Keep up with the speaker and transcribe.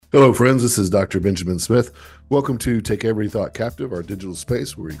Hello, friends. This is Dr. Benjamin Smith. Welcome to Take Every Thought Captive, our digital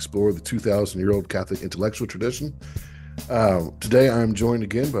space where we explore the 2,000-year-old Catholic intellectual tradition. Today, I'm joined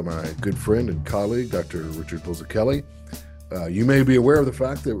again by my good friend and colleague, Dr. Richard Kelly. You may be aware of the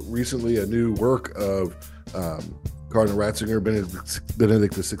fact that recently a new work of Cardinal Ratzinger,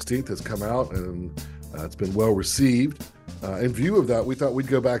 Benedict XVI, has come out, and it's been well received. In view of that, we thought we'd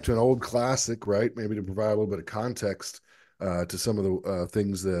go back to an old classic, right? Maybe to provide a little bit of context to some of the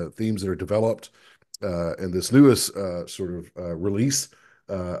themes that are developed in this newest release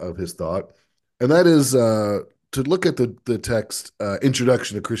of his thought, and that is to look at the text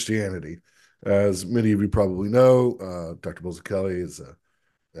 "Introduction to Christianity." As many of you probably know, Dr. Kelly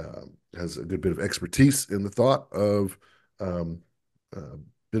has a good bit of expertise in the thought of um, uh,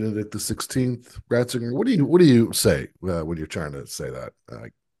 Benedict XVI, Ratzinger. What do you say when you're trying to say that?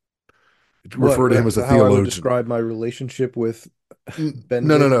 What, Refer to him as a how I would theologian. describe my relationship with No,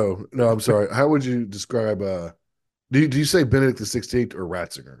 no, Benedict? no, no. I'm sorry. How would you describe? Do you say Benedict the 16th or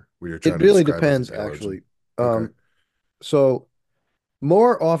Ratzinger when you're It trying to really describe him as a depends, theologian? actually. Okay. So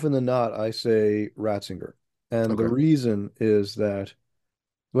more often than not, I say Ratzinger. And the Okay. reason is that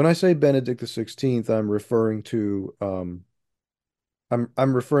when I say Benedict the 16th, I'm referring to him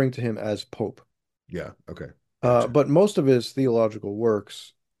as Pope. Yeah. Okay. Gotcha. But most of his theological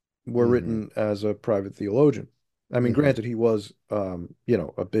works were Mm-hmm. written as a private theologian. I mean, Mm-hmm. granted, he was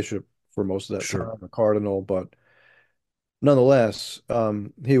a bishop for most of that Sure. time, a cardinal, but nonetheless,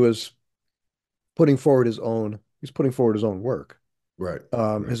 he's putting forward his own work, Right.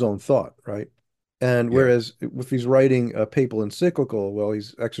 Right. his own thought, right? And Yeah. whereas if he's writing a papal encyclical, well,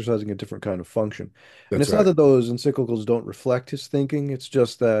 he's exercising a different kind of function. And That's it's not right. that those encyclicals don't reflect his thinking, it's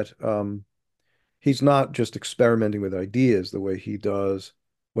just that he's not just experimenting with ideas the way he does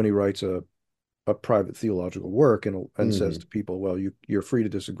when he writes a private theological work and says Mm-hmm. to people, well, you're free to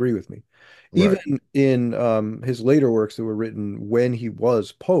disagree with me. Even Right. in his later works that were written when he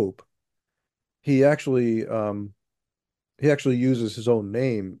was Pope, he actually um, he actually uses his own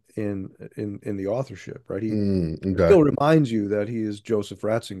name in the authorship, right? He Okay. still reminds you that he is Joseph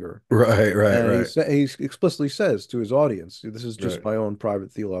Ratzinger, Right. Right. and Right. he explicitly says to his audience, "This is just Right. my own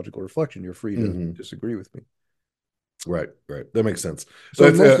private theological reflection. You're free to Mm-hmm. disagree with me." Right. Right. That makes sense. So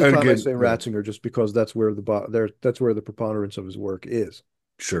That's most of the and time, I again, say Ratzinger just because that's where the preponderance of his work is.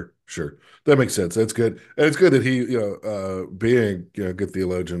 sure, sure. That makes sense. That's good. And it's good that he, being, a good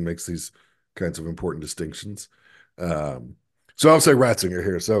theologian makes these kinds of important distinctions. Um, so I'll say Ratzinger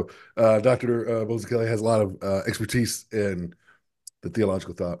here. So Dr. Kelly has a lot of expertise in the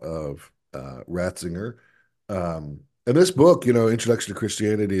theological thought of Ratzinger. And this book, Introduction to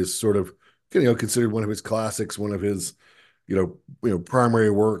Christianity, is sort of, considered one of his classics, one of his,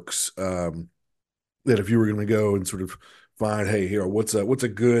 primary works. That if you were going to go and sort of find, hey, here, what's a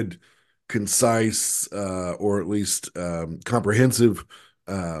good, concise, or at least comprehensive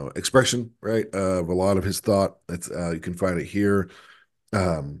expression, right, of a lot of his thought. That's you can find it here.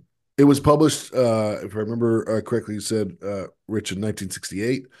 Um, it was published, if I remember correctly, you said, Rich, in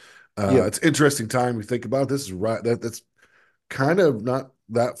 1968. Yeah, It's an interesting time. You think about it. This is right. That's kind of not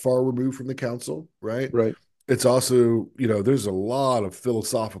that far removed from the council, right? right. It's also, there's a lot of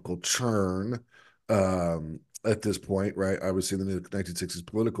philosophical churn at this point, right? Obviously, in the 1960s,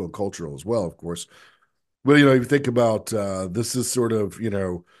 political and cultural as well, of course. But, if you think about this is sort of,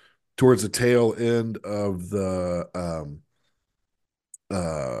 towards the tail end of uh,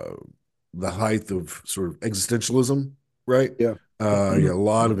 the height of sort of existentialism, right? Yeah. Yeah, a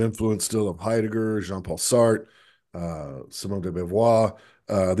lot of influence still of Heidegger, Jean-Paul Sartre, Simone de Beauvoir,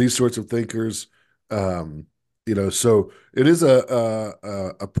 these sorts of thinkers. Um, so it is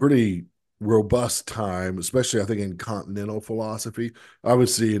a pretty robust time, especially I think in continental philosophy.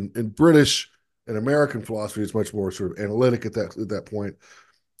 Obviously, in British and American philosophy, it's much more sort of analytic at that point.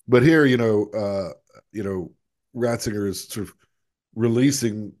 But here, you know, Ratzinger is sort of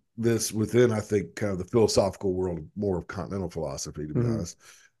releasing this within, I think, kind of the philosophical world more of continental philosophy, to be Hmm. honest.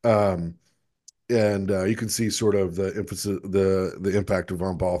 Um, and you can see sort of the emphasis, the impact of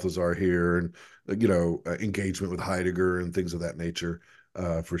von Balthasar here, and engagement with Heidegger and things of that nature,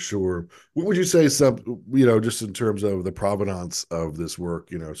 for sure. What would you say, just in terms of the provenance of this work,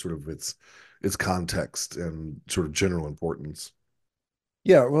 sort of its context and sort of general importance?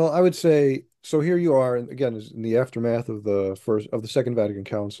 Yeah, well, I would say so. Here you are, and again, is in the aftermath of the Second Vatican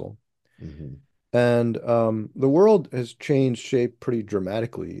Council, Mm-hmm. and the world has changed shape pretty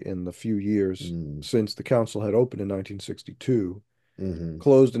dramatically in the few years Mm-hmm. since the council had opened in 1962, Mm-hmm.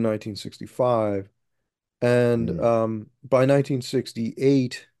 closed in 1965, and by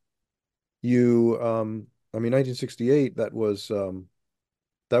 1968, 1968, that was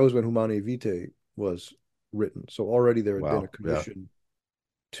that was when Humanae Vitae was written. So already there had been a Wow. Yeah. commission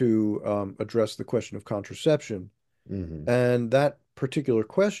to address the question of contraception. Hmm. And that particular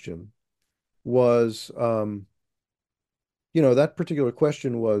question was, that particular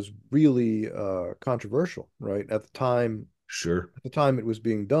question was really controversial, right? Sure. At the time it was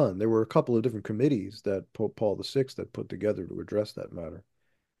being done, there were a couple of different committees that Pope Paul VI had put together to address that matter,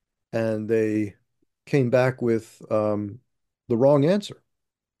 and they came back with the wrong answer.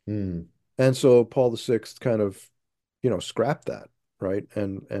 Mm. And so Paul VI kind of, scrapped that, right?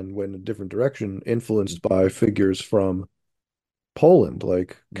 And went in a different direction, influenced by figures from Poland,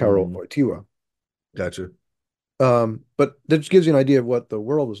 like Karol Mm. Wojtyła. Gotcha. But that just gives you an idea of what the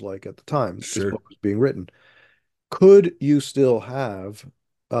world was like at the time that this Sure. book was being written. Could you still have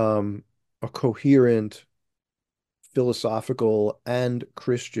um, a coherent philosophical and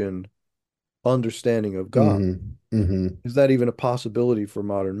Christian understanding of God? Hmm. Hmm. Is that even a possibility for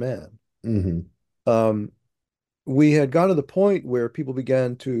modern man? Hmm. Um, we had got to the point where people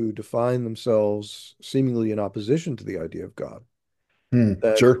began to define themselves seemingly in opposition to the idea of God. Mm.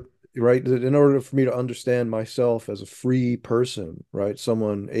 That, Sure. right, that in order for me to understand myself as a free person, right,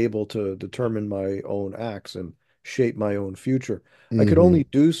 someone able to determine my own acts and shape my own future, I could only Hmm.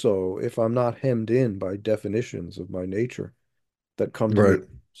 do so if I'm not hemmed in by definitions of my nature that come to me Right.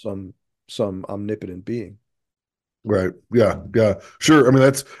 some some omnipotent being. Right. Yeah. Yeah. Sure. I mean,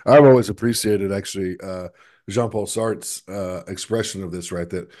 I've always appreciated actually Jean-Paul Sartre's expression of this, right?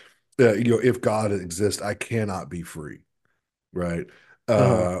 That if God exists, I cannot be free, right?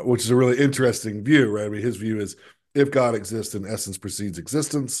 Uh-huh. Which is a really interesting view, right? I mean, his view is if God exists, then essence precedes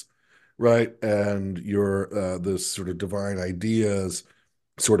existence, right? And your this sort of divine ideas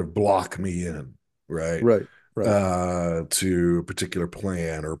sort of block me in, right? Right, right. To a particular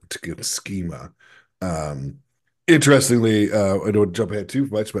plan or a particular schema. Um, Interestingly, I don't jump ahead too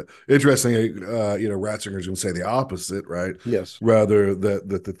much, but interestingly, Ratzinger is going to say the opposite, right? Yes. Rather that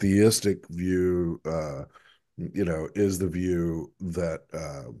the theistic view, is the view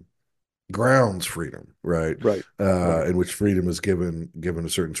that grounds freedom, right? Right. Right. In which freedom is given a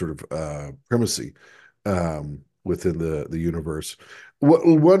certain sort of primacy within the universe.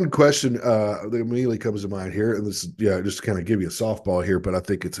 One question that immediately comes to mind here, and this, yeah, just to kind of give you a softball here, but I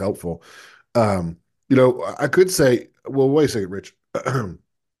think it's helpful. I could say, well, wait a second, Rich.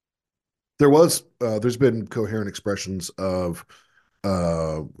 There's been coherent expressions of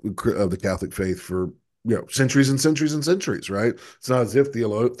the Catholic faith for centuries and centuries and centuries, right? It's not as if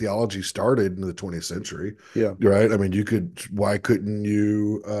theology started in the 20th century, Yeah. right? I mean, why couldn't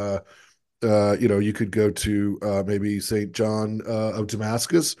you you could go to maybe St. John of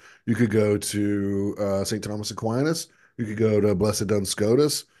Damascus. You could go to St. Thomas Aquinas. You could go to Blessed Duns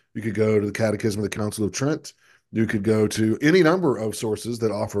Scotus. You could go to the Catechism of the Council of Trent. You could go to any number of sources that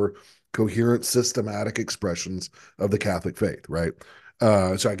offer coherent, systematic expressions of the Catholic faith, right?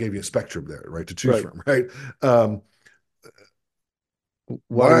 So I gave you a spectrum there, right, to choose Right. from, right? Um,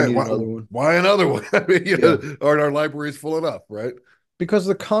 Why do we why, need why, another one? why another one? I mean, Yeah. aren't our libraries full enough, right? Because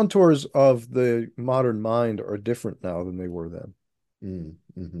the contours of the modern mind are different now than they were then. Mm,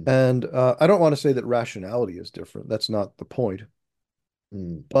 mm-hmm, And I don't want to say that rationality is different. That's not the point.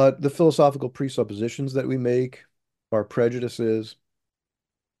 mm, But the philosophical presuppositions that we make, our prejudices,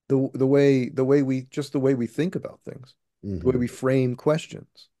 the way we think about things, the way mm-hmm. we frame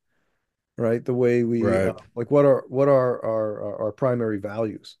questions, right? The way we Right. like what are our primary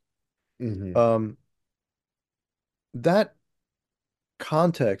values. Mm-hmm. Um, that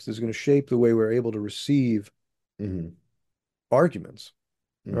context is going to shape the way we're able to receive Mm-hmm. arguments,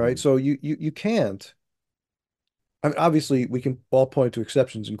 right? Mm-hmm. So you can't. I mean, obviously, we can all point to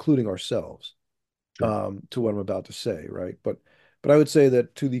exceptions, including ourselves, Sure. to what I'm about to say, right? But I would say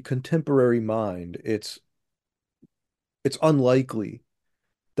that to the contemporary mind, it's unlikely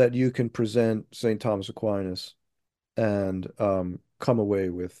that you can present St. Thomas Aquinas and come away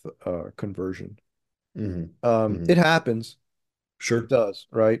with conversion. Mm-hmm. It Mm-hmm. happens. It Sure. does,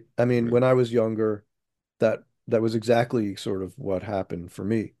 right? I mean, Right. when I was younger, that was exactly sort of what happened for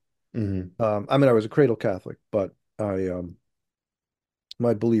me. Mm-hmm. I mean, I was a cradle Catholic, but I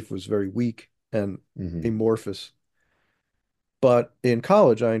my belief was very weak and Mm-hmm. amorphous. But in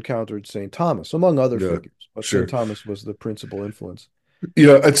college, I encountered St. Thomas, among other Yeah. figures, but St. Sure. Thomas was the principal influence.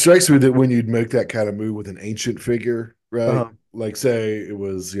 It strikes me that when you'd make that kind of move with an ancient figure, right? Uh-huh. Like say it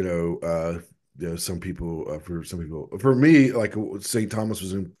was, some people for me, like St. Thomas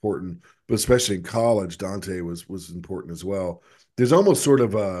was important, but especially in college, Dante was important as well. There's almost sort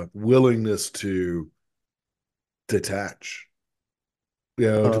of a willingness to detach,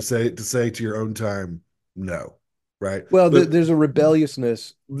 Uh-huh. to say to your own time, no. right? Well, But there's a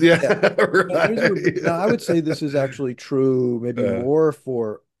rebelliousness. yeah, Yeah. No, there's a now I would right. say this is actually true, maybe Uh, more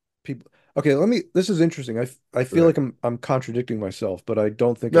for people. Okay, this is interesting. I feel right. like I'm contradicting myself, but I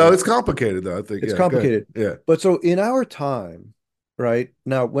don't think I No, am. it's complicated though. I think, It's yeah, good. complicated. Yeah. But so in our time, right?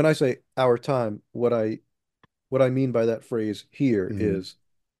 Now, when I say our time, what I mean by that phrase here Hmm. is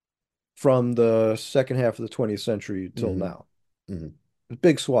from the second half of the 20th century till Hmm. now. Hmm.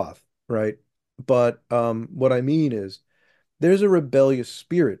 Big swath, right? But what I mean is there's a rebellious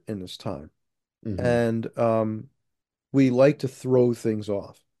spirit in this time, Hmm. and we like to throw things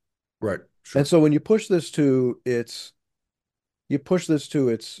off. Right. And Sure. so when you push this to its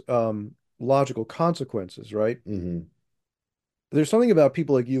logical consequences, right? Hmm. There's something about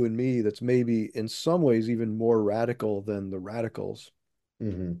people like you and me that's maybe in some ways even more radical than the radicals,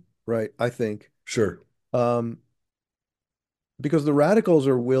 Hmm. right? I think. Sure. Um, because the radicals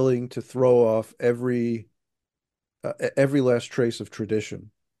are willing to throw off every last trace of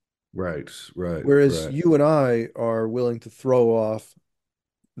tradition, Right. Right. whereas Right. you and I are willing to throw off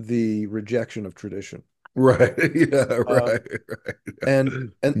the rejection of tradition. Right. Yeah. Uh, Right. Right.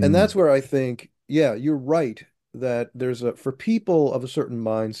 and Mm. that's where I think, yeah, you're right that there's a for people of a certain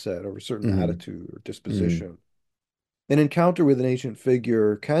mindset or a certain Hmm. attitude or Hmm. disposition, an encounter with an ancient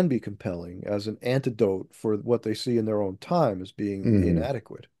figure can be compelling as an antidote for what they see in their own time as being Hmm.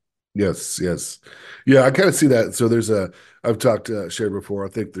 inadequate. Yes. Yes. Yeah. I kind of see that. So I've talked, shared before. I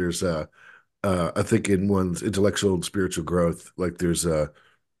think I think in one's intellectual and spiritual growth, like there's a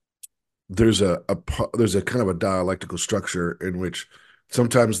kind of a dialectical structure in which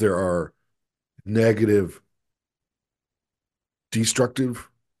sometimes there are negative, destructive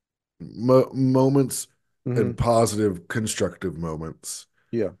moments Hmm. and positive, constructive moments.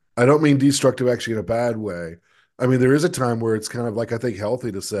 Yeah. I don't mean destructive actually in a bad way. I mean, there is a time where it's kind of like, I think,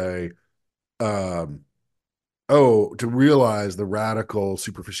 healthy to say, um, oh, to realize the radical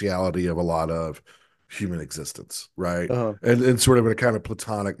superficiality of a lot of human existence, right? Uh-huh. And sort of in a kind of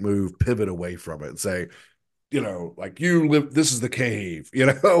platonic move, pivot away from it and say, like you live, this is the cave, and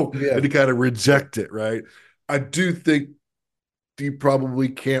Yeah. to kind of Yeah. reject it, right? I do think you probably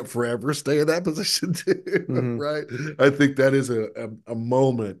can't forever stay in that position too, Hmm. right? I think that is a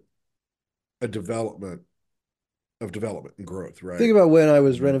moment, a development of development and growth, Think right? about when I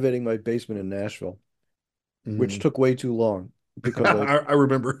was Mm-hmm. renovating my basement in Nashville, which Mm-hmm. took way too long because I I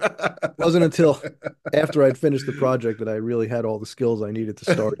remember. wasn't until after I'd finished the project that I really had all the skills I needed to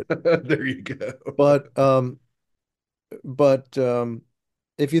start it. There you go. But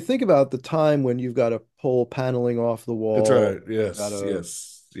if you think about the time when you've got to pull paneling off the That's right. wall, you've got Yes. to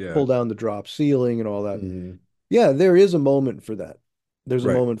Yes. Yeah. pull down the drop ceiling and all that. Mm-hmm. Yeah, there is a moment for that. There's a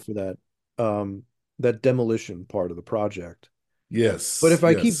Right. moment for um, that demolition part of the project. But Yes. if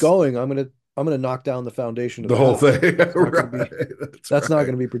I keep Yes. going, I'm gonna knock down the foundation of The the whole house. thing. That's not gonna Right. be That's that's not right.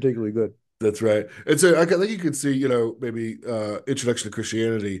 gonna be particularly good. That's right. And so I think you could see, maybe introduction to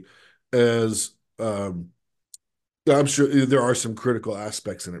Christianity as I'm sure there are some critical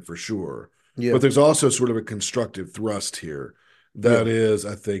aspects in it for sure, but Yeah, there's also sort of a constructive thrust here. yeah, That is,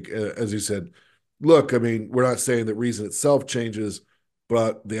 I think, as you said, look, I mean, we're not saying that reason itself changes,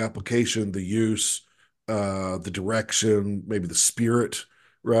 but the application, the use, the direction, maybe the spirit,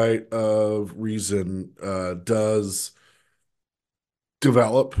 right, of reason does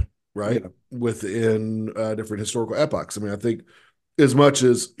develop, right, yeah, within different historical epochs. I mean, I think as much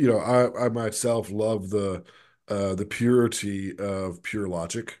as I myself love the purity of pure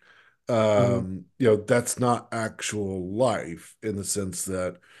logic. hmm, That's not actual life in the sense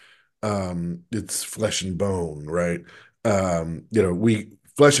that it's flesh and bone, right? We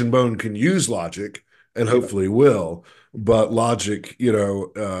flesh and bone can use logic and yeah, hopefully will, but logic,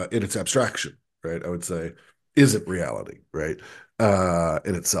 in its abstraction, right? I would say isn't reality, right?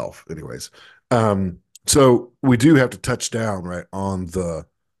 In itself, anyways. So we do have to touch down, right, on the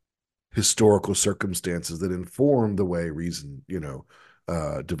historical circumstances that inform the way reason,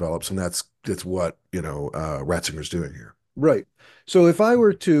 develops, and that's what Ratzinger's doing here. right. So if I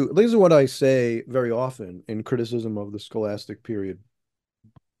were to, these are what I say very often in criticism of the scholastic period,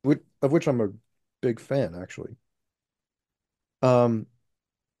 of which I'm a big fan, actually. Um,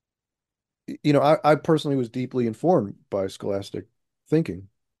 I personally was deeply informed by scholastic thinking,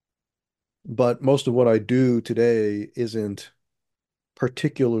 but most of what I do today isn't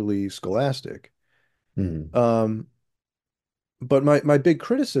particularly scholastic. Mm-hmm. Um, but my big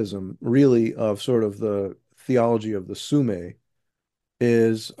criticism really of sort of the theology of the Sume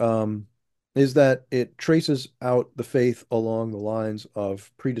is is that it traces out the faith along the lines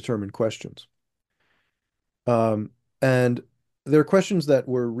of predetermined questions. Um, and they're questions that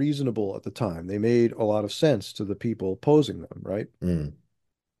were reasonable at the time. They made a lot of sense to the people posing them, right? Mm,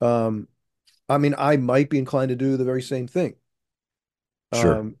 Um, I mean, I might be inclined to do the very same thing.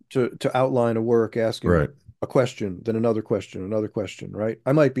 sure. To outline a work asking Right. a question, then another question, right?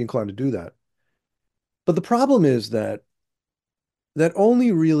 I might be inclined to do that. But the problem is that that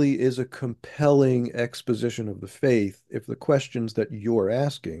only really is a compelling exposition of the faith if the questions that you're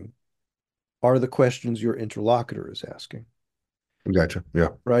asking are the questions your interlocutor is asking, Gotcha. Yeah.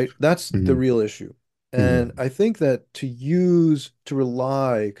 right? That's the Hmm. real issue. And Hmm. I think that to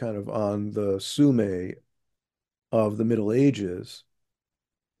rely kind of on the sume of the Middle Ages,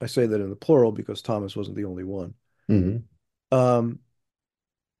 I say that in the plural because Thomas wasn't the only one. Hmm. Um,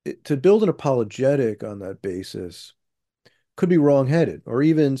 to build an apologetic on that basis could be wrongheaded, or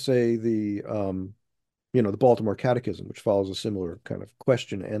even say the Baltimore Catechism, which follows a similar kind of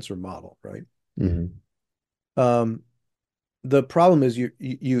question answer model, right? Hmm. Um, the problem is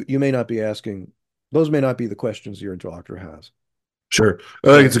you may not be asking those may not be the questions your interlocutor has, Sure. I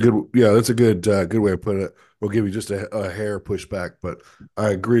think right? it's a good, yeah, that's a good way of putting it. We'll give you just a hair pushback, but I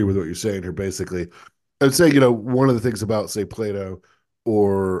agree with what you're saying here. Basically, I'd say, one of the things about, say, Plato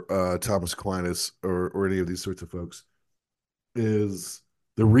or Thomas Aquinas or any of these sorts of folks is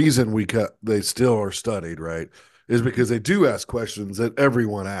the reason they still are studied, right? Is because they do ask questions that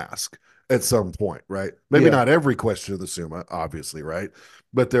everyone asks at some point, right? Maybe Yeah. not every question of the Summa, obviously, right?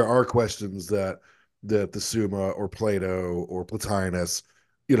 But there are questions that the Summa or Plato or Plotinus,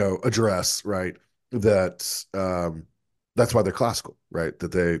 address, right? That that's why they're classical, right?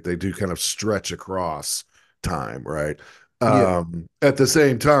 That they do kind of stretch across time, right? Yeah. At the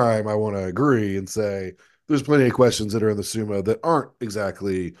same time, I want to agree and say there's plenty of questions that are in the Sumo that aren't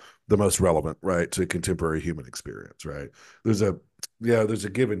exactly the most relevant, right, to contemporary human experience, right? There's a there's a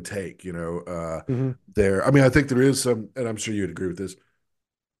give and take, Hmm. there. I mean, I think there is some, and I'm sure you'd agree with this.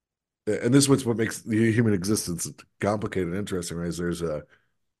 And this is what makes the human existence complicated and interesting, right? Is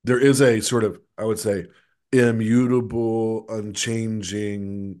there is a sort of, I would say, immutable,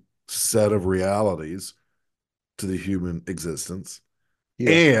 unchanging set of realities to the human existence.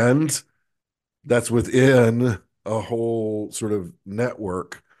 Yeah. And that's within a whole sort of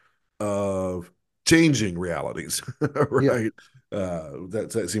network of changing realities, Yeah. right?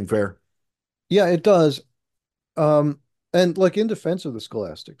 Does that seem fair? Yeah, it does. Um, and like in defense of the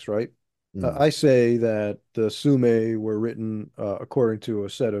scholastics, right? Mm, I say that the Sume were written according to a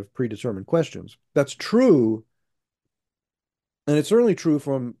set of predetermined questions. That's true, and it's certainly true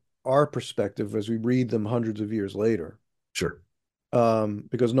from our perspective as we read them hundreds of years later, sure.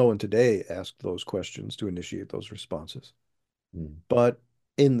 because no one today asked those questions to initiate those responses. Mm, But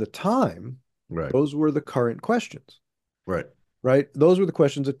in the time, right. those were the current questions, Right. right? Those were the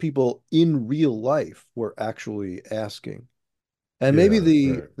questions that people in real life were actually asking. And maybe Yeah.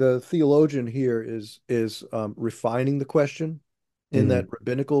 the Right. the theologian here is refining the question in that Hmm.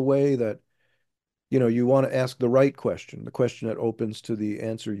 rabbinical way that you want to ask the right question, the question that opens to the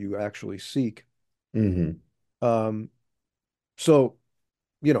answer you actually seek. Hmm. Um, so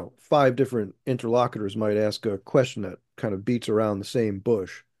five different interlocutors might ask a question that kind of beats around the same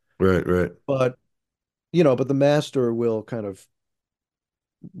bush, Right. Right. but but the master will kind of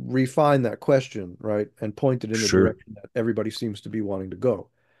refine that question, right, and point it in the Sure. direction that everybody seems to be wanting to go.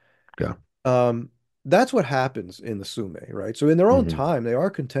 Yeah. Um, that's what happens in the Sume, right? So in their own Hmm. time, they are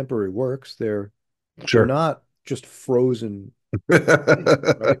contemporary works. They're Sure. not just frozen, right?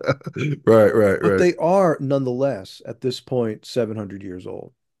 Right. Right. But Right. they are nonetheless at this point 700 years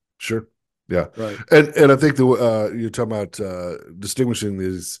old, Sure. Yeah. right? And I think the you're talking about distinguishing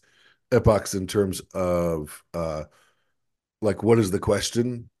these epochs in terms of like what is the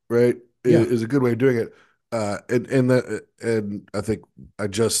question, right? Yeah, Is a good way of doing it. And I think I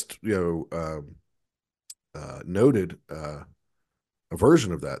just noted a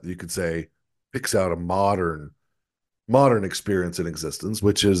version of that. You could say picks out a modern experience in existence,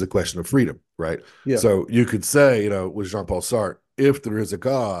 which is the question of freedom, right? yeah, So you could say, with Jean Paul Sartre, if there is a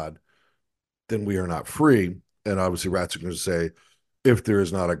God, then we are not free. And obviously, Ratzinger would say, if there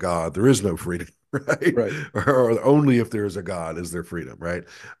is not a God, there is no freedom, right? right. Or only if there is a God is there freedom, right?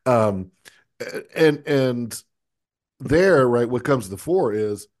 Um, and there, right, what comes to the fore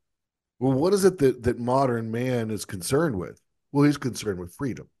is, well, what is it that modern man is concerned with? Well, he's concerned with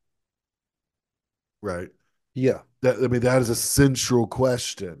freedom, right? Yeah, I mean, that is a central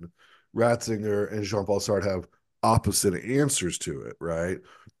question. Ratzinger and Jean Paul Sartre have opposite answers to it, right?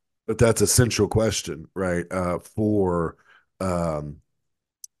 But that's a central question, right? For um,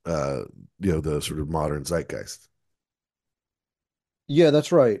 uh, the sort of modern zeitgeist. yeah,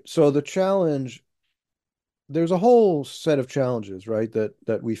 that's right. So there's a whole set of challenges, right,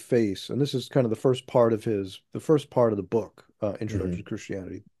 that we face, and this is kind of the first part of the book, Introduction to Hmm.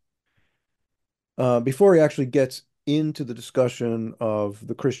 Christianity. Before he actually gets into the discussion of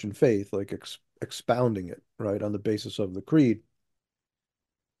the Christian faith, like expounding it, right, on the basis of the creed,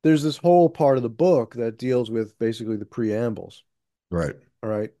 there's this whole part of the book that deals with basically the preambles, Right. all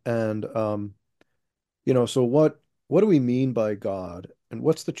right, and so what do we mean by God, and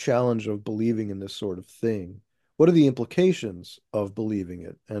what's the challenge of believing in this sort of thing? What are the implications of believing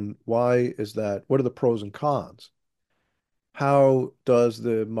it, and why is that? What are the pros and cons? How does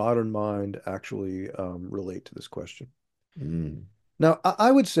the modern mind actually relate to this question? Mm. Now,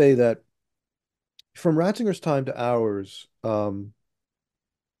 I would say that from Ratzinger's time to ours,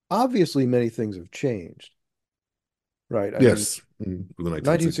 obviously many things have changed, right? I mean, Yes. For the 1960s.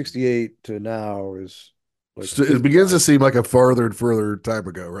 1968 to now is like So it begins to 55. seem like a farther and further time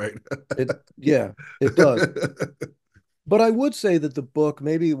ago, right? Yeah, it does. But I would say that the book,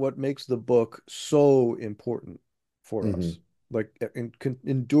 maybe what makes the book so important for Hmm. us, like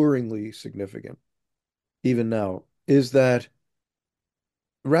enduringly significant, even now, is that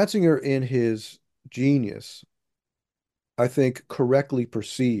Ratzinger, in his genius, I think correctly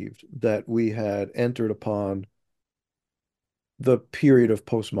perceived that we had entered upon the period of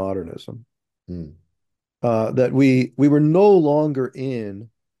postmodernism, Mm. that we were no longer in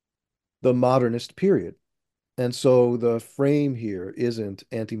the modernist period. And so the frame here isn't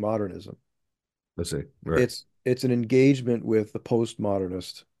anti-modernism. Let's see. Right. It's an engagement with the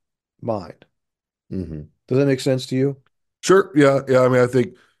postmodernist mind. Hmm. Does that make sense to you? Sure. Yeah. Yeah. I mean, I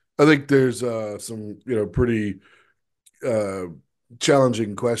think there's some, pretty uh,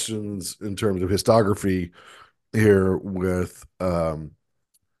 challenging questions in terms of historiography here with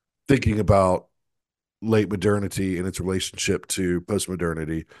thinking about late modernity and its relationship to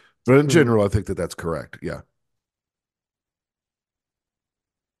postmodernity. But in Mhm. general, I think that that's correct. Yeah.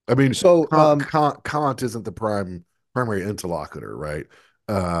 I mean, So, Kant isn't the primary interlocutor, right?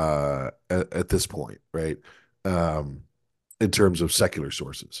 At this point, right? Um, in terms of secular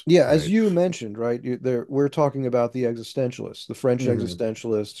sources, yeah, as right? you mentioned, right, we're talking about the existentialists, the French Hmm.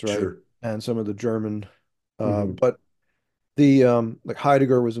 existentialists, right, Sure. and some of the German, Hmm. but the like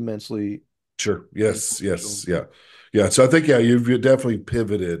Heidegger was immensely Sure. Yes. influential. Yes. Yeah. Yeah. So I think, yeah, you've definitely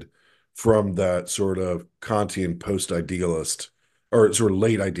pivoted from that sort of Kantian post idealist or sort of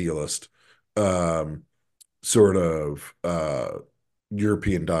late idealist um, sort of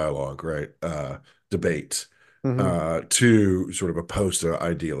European dialogue, right? Debate Hmm. to sort of a post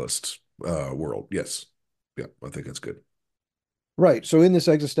idealist world. Yes. Yeah. I think that's good. Right. So in this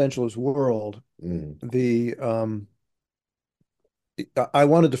existentialist world, Mm. the I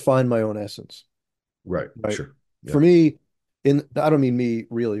wanted to find my own essence, Right. right? Sure. Yeah. For me, I don't mean me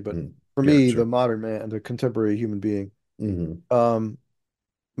really, but Mm. for Yeah. me, the Sure. modern man, the contemporary human being, Hmm. um,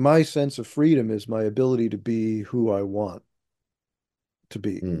 my sense of freedom is my ability to be who I want to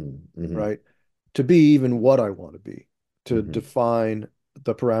be, Mm. Hmm. right? To be even what I want to be, to Hmm. define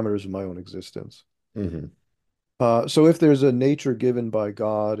the parameters of my own existence. Hmm. So if there's a nature given by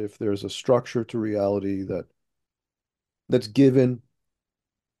God, if there's a structure to reality that's given,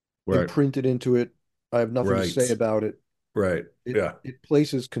 Right. imprinted into it, I have nothing to say Right. about it. Right. It Yeah. it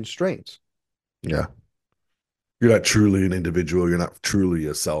places constraints. Yeah. You're not truly an individual. You're not truly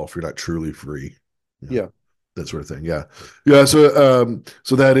a self. You're not truly free. Yeah. Yeah. That sort of thing. Yeah. Yeah. So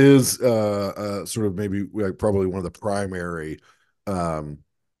that is sort of maybe like probably one of the primary um,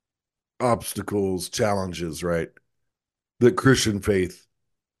 obstacles, challenges, right? That Christian faith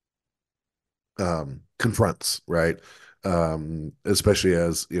confronts, right? Especially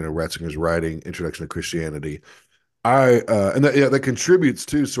as Ratzinger's writing Introduction to Christianity. And that, yeah, that contributes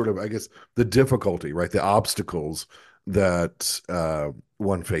to sort of, I guess, the difficulty, right? The obstacles that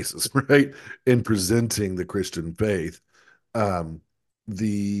one faces, right, in presenting the Christian faith. Um,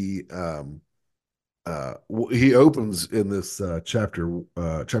 the he opens in this chapter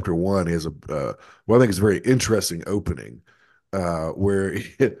one. He has what I think is a very interesting opening, where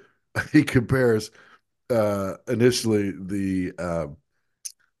he compares initially the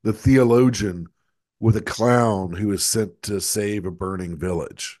theologian with a clown who is sent to save a burning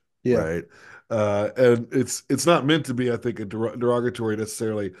village, Yeah. right? And it's not meant to be, I think, a derogatory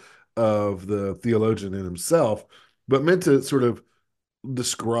necessarily of the theologian in himself, but meant to sort of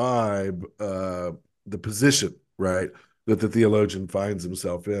describe the position, right, that the theologian finds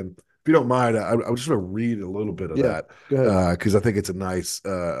himself in. If you don't mind, I just want to read a little bit of Yeah. that Go ahead. because I think it's a nice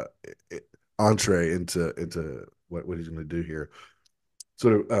entree into what he's going to do here.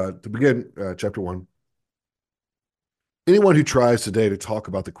 So to begin chapter one, anyone who tries today to talk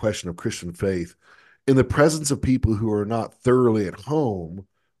about the question of Christian faith in the presence of people who are not thoroughly at home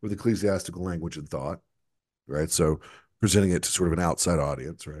with ecclesiastical language and thought, right? So presenting it to sort of an outside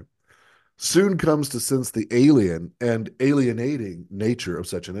audience, right? Soon comes to sense the alien and alienating nature of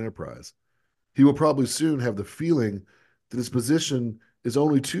such an enterprise. He will probably soon have the feeling that his position is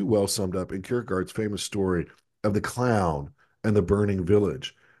only too well summed up in Kierkegaard's famous story of the clown and the burning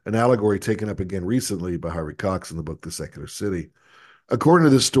village, an allegory taken up again recently by Harvey Cox in the book The Secular City. According to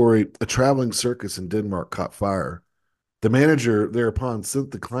this story, a traveling circus in Denmark caught fire. The manager thereupon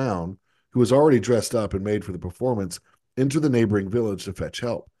sent the clown, who was already dressed up and made for the performance, into the neighboring village to fetch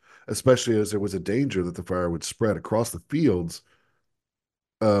help, especially as there was a danger that the fire would spread across the fields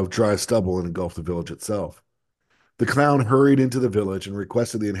of dry stubble and engulf the village itself. The clown hurried into the village and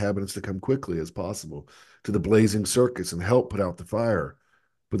requested the inhabitants to come quickly as possible to the blazing circus and help put out the fire.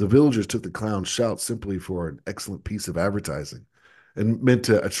 But the villagers took the clown's shout simply for an excellent piece of advertising and meant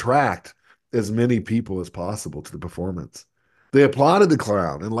to attract as many people as possible to the performance. They applauded the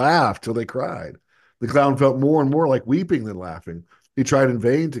clown and laughed till they cried. The clown felt more and more like weeping than laughing. He tried in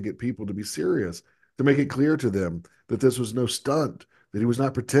vain to get people to be serious, to make it clear to them that this was no stunt, that he was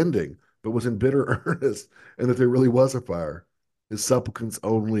not pretending, but was in bitter earnest, and that there really was a fire. His supplicants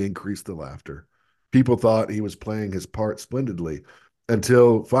only increased the laughter. People thought he was playing his part splendidly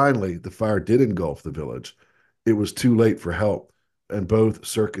until finally the fire did engulf the village. It was too late for help, and both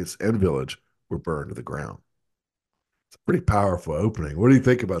circus and village were burned to the ground. It's a pretty powerful opening. What do you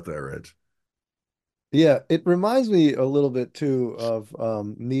think about that, Reg? Yeah, it reminds me a little bit too of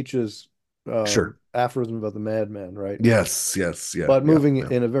Nietzsche's Sure. aphorism about the madman, right? Yes, yes, yeah, But yeah, moving yeah.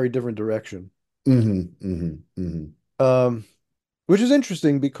 in a very different direction. Mm-hmm. Um, which is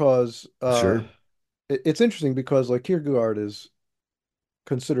interesting because Sure. it's interesting because like Kierkegaard is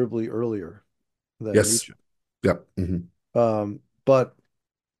considerably earlier than Yes. Nietzsche. Yep. But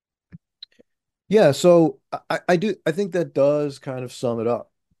yeah, so I think that does kind of sum it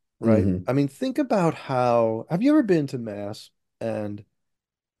up, right? Mm-hmm. I mean, think about how have you ever been to Mass and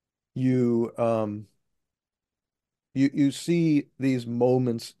you you see these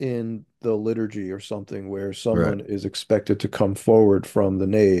moments in the liturgy or something where Right. someone is expected to come forward from the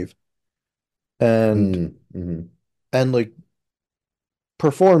nave and Mm-hmm. like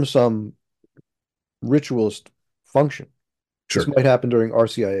perform some ritualist function. This Sure. might happen during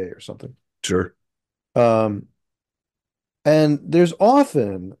RCIA or something. Sure. Um, and there's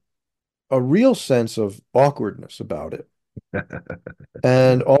often a real sense of awkwardness about it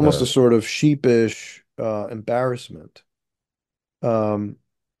and almost a Uh, sort of sheepish embarrassment. Um,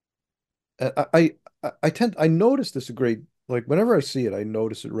 and I notice this a great like whenever I see it, I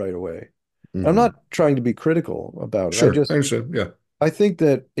notice it right away. I'm mm-hmm. not trying to be critical about it. Sure. I understand. Yeah. I think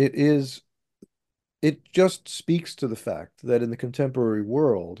that it just speaks to the fact that in the contemporary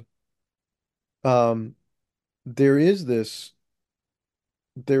world, um, there is this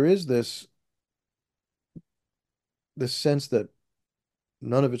there is this sense that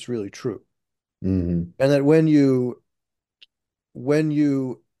none of it's really true. Mm-hmm. And that when you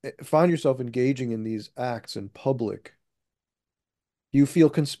find yourself engaging in these acts in public, you feel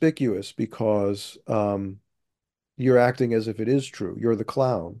conspicuous because you're acting as if it is true. You're the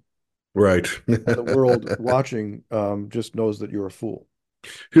clown, Right. and the world watching just knows that you're a fool.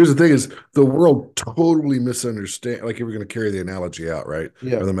 Here's the thing is the world totally misunderstand like if we're going to carry the analogy out, right?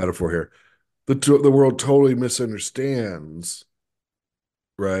 Yeah, Or the metaphor here. The world totally misunderstands,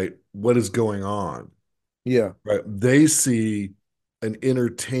 right, what is going on. yeah, Right. They see an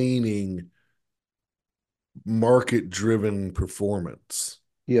entertaining market driven performance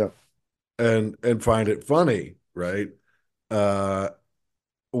yeah, and find it funny, right? Uh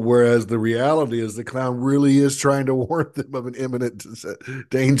Whereas the reality is the clown really is trying to warn them of an imminent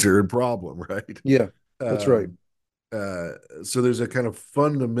danger and problem, right? yeah. That's right. Um, so there's a kind of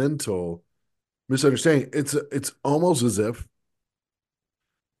fundamental misunderstanding. It's almost as if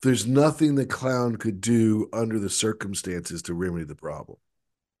there's nothing the clown could do under the circumstances to remedy the problem.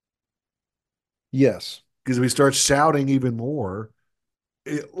 Yes. Because if he starts shouting even more,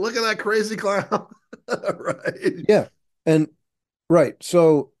 look at that crazy clown, right? Yeah. And right.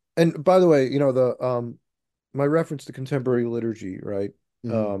 So, and by the way, the my reference to contemporary liturgy, right?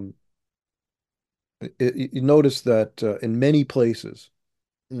 Mm-hmm. Um, you notice that in many places,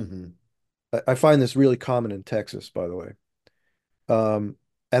 Mm-hmm. I find this really common in Texas, by the way. Um,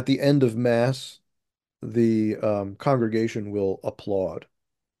 at the end of Mass, the congregation will applaud.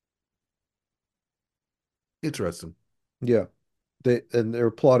 Interesting. Yeah, they're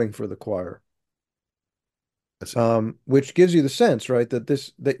applauding for the choir, I see. which gives you the sense, right, that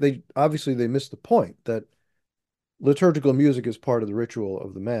they obviously they missed the point that liturgical music is part of the ritual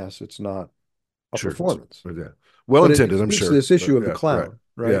of the Mass. It's not. a Sure. performance. Yeah. Well But it intended, I'm speaks to sure. this But issue of the yeah, right. clown,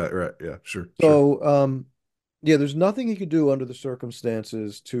 right? Yeah, right. Yeah, sure, sure. So, yeah, there's nothing he could do under the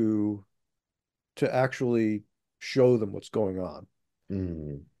circumstances to actually show them what's going on.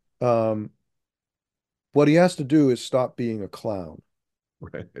 Mm, Um, what he has to do is stop being a clown,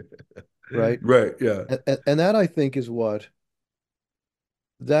 right. right? Right. Yeah. And that I think is what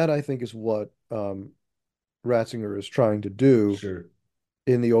Ratzinger is trying to do Sure.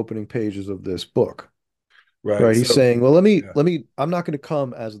 in the opening pages of this book, Right. right? He's So, saying, well, yeah. I'm not going to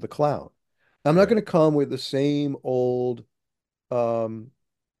come as the clown. I'm not Right. going to come with the same old, um,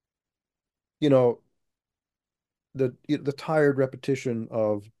 you know, the tired repetition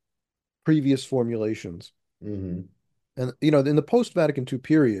of previous formulations. Hmm. And in the post-Vatican II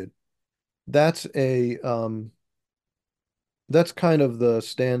period, that's a that's kind of the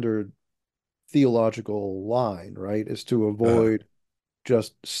standard theological line, right? Is to Uh, avoid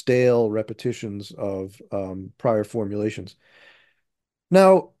just stale repetitions of prior formulations.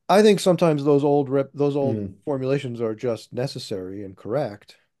 Now, I think sometimes those old mhm. formulations are just necessary and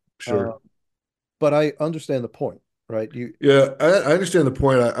correct, uh, Sure. but I understand the point, right? Yeah, I understand the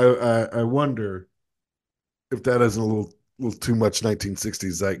point. I wonder if that isn't a little too much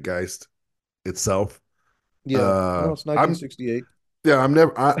 1960s zeitgeist itself. Yeah, well, it's I'm 1968. yeah,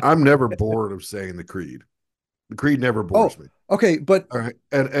 I'm never bored of saying the creed. The creed never bores Oh, me. okay, but All right,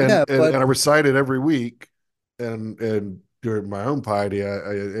 and yeah, I recite it every week, and during my own piety,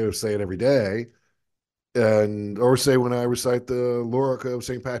 I would say it every day, and or say when I recite the Lorica of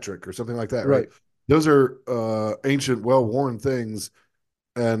Saint Patrick or something like that. Right? right. Those are ancient, well-worn things,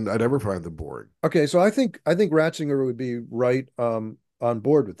 and I never find them boring. Okay, so I think Ratzinger would be right on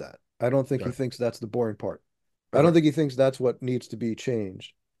board with that. I don't think he Okay. thinks that's the boring part. I don't Okay. think he thinks that's what needs to be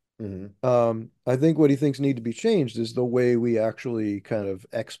changed. Hmm. I think what he thinks need to be changed is the way we actually kind of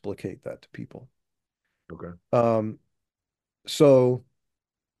explicate that to people. Okay. Um, so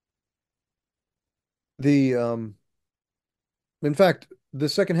the in fact, the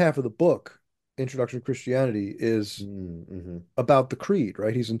second half of the book, Introduction to Christianity, is Mm-hmm. about the creed,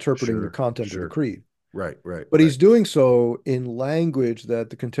 right? He's interpreting the Sure. content of the Sure. creed, Right. Right. but Right. he's doing so in language that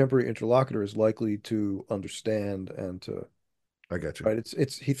the contemporary interlocutor is likely to understand and to, I got you. right?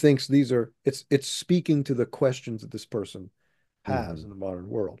 It's he thinks these are it's speaking to the questions that this person has Hmm. in the modern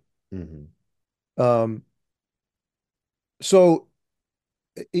world. Hmm. Um, so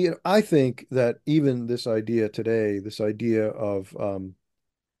I think that even this idea today, this idea of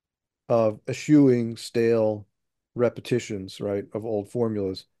eschewing stale repetitions, right, of old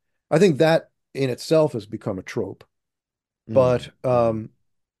formulas, I think that in itself has become a trope. Hmm. But Hmm.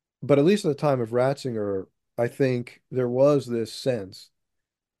 but at least at the time of Ratzinger, I think there was this sense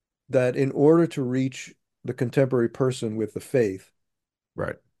that in order to reach the contemporary person with the faith,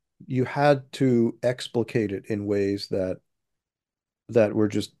 Right. you had to explicate it in ways that were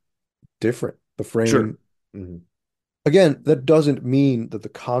just different. The Sure. frame, Hmm. again, that doesn't mean that the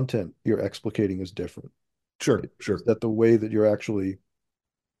content you're explicating is different. Sure. It means Sure. that the way that you're actually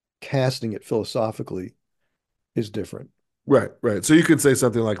casting it philosophically is different. Right. Right. So you could say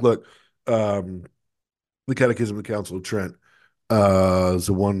something like, "Look, the Catechism of the Council of Trent is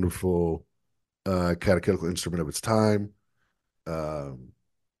a wonderful catechetical instrument of its time. Um,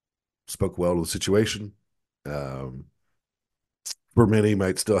 Spoke well to the situation. Um, for many,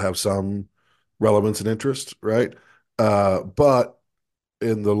 might still have some relevance and interest, right? But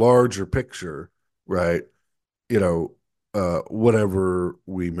in the larger picture, right, you know, whatever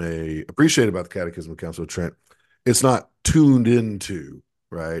we may appreciate about the Catechism of the Council of Trent, it's not tuned into,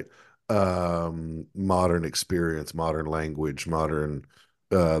 right, modern experience, modern language,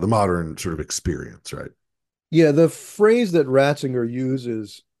 the modern sort of experience, right? Yeah, the phrase that Ratzinger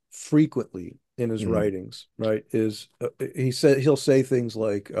uses frequently in his Mm-hmm. writings, right, is he'll say things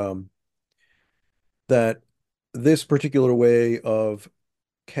like that this particular way of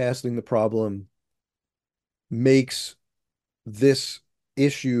casting the problem makes this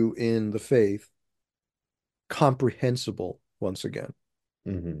issue in the faith comprehensible once again,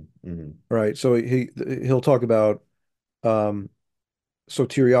 Mm-hmm. Mm-hmm. right? So he'll talk about um,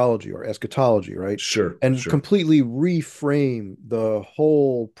 soteriology or eschatology, right? Sure, And sure. completely reframe the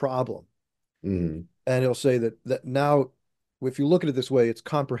whole problem. Mm-hmm. And he'll say that now, if you look at it this way, it's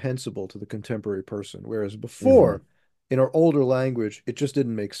comprehensible to the contemporary person, whereas Mm-hmm. before, in our older language, it just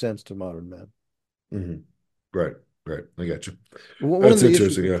didn't make sense to modern men. Mm-hmm. Right, right. I got you. One of That's the issues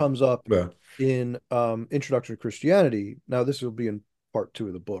interesting. that Yeah. comes up Yeah. in Introduction to Christianity, now this will be in part two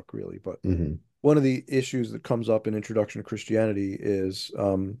of the book, really, but Mm-hmm. one of the issues that comes up in Introduction to Christianity is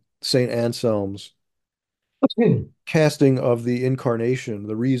Saint Anselm's casting of the incarnation,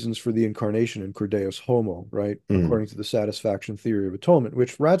 the reasons for the incarnation in Cur Deus Homo, right? Mm, According to the satisfaction theory of atonement,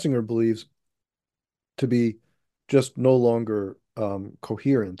 which Ratzinger believes to be just no longer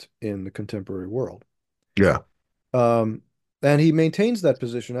coherent in the contemporary world. yeah. Um, and he maintains that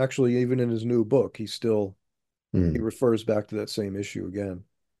position actually even in his new book. He Mm, refers back to that same issue again.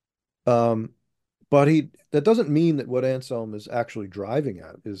 Um, but he that doesn't mean that what Anselm is actually driving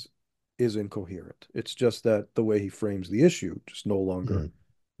at is incoherent. It's just that the way he frames the issue just no longer mm.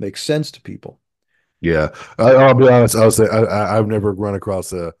 makes sense to people. Yeah, I'll be honest. I'll say I've never run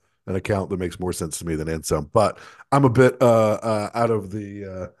across an account that makes more sense to me than Ansem, but I'm a bit out of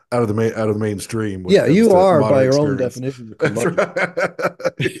the mainstream when it Yeah, comes you to are by modern your own experience. definition a That's curmudgeon, right.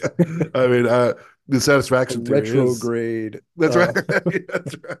 Yeah. I mean, the a satisfaction theory is retrograde. that's right.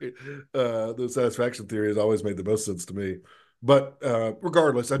 That's right. The satisfaction theory has always made the most sense to me. But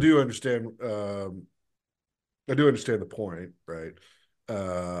regardless, I do understand the point, right?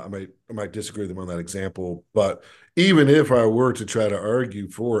 I might disagree with him on that example, but even if I were to try to argue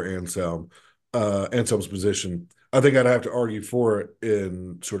for Anselm's position, I think I'd have to argue for it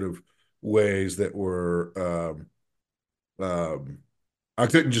in sort of ways that were I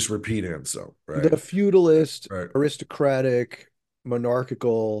couldn't just repeat Anselm, right? The feudalist, Right. aristocratic,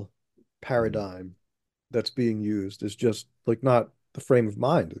 monarchical Mm. paradigm that's being used is just like not the frame of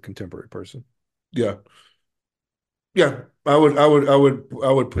mind of the contemporary person. Yeah. Yeah. I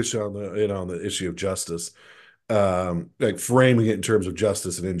would push on the issue of justice, like framing it in terms of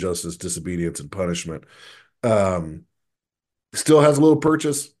justice and injustice, disobedience and punishment. Um, Still has a little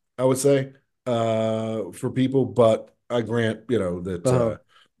purchase, I would say, for people, but I grant, Uh-huh.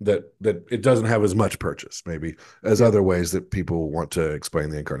 that it doesn't have as much purchase, maybe, as Yeah. other ways that people want to explain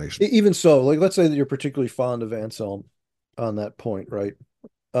the incarnation. Even so, like let's say that you're particularly fond of Anselm on that point, right?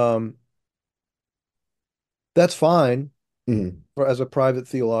 Um, that's fine Mhm. for as a private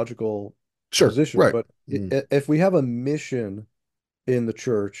theological Sure, position, right. but Mm, if we have a mission in the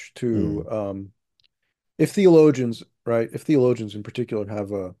church to mm, if theologians, right, if theologians in particular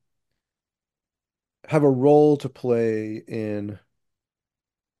have a role to play in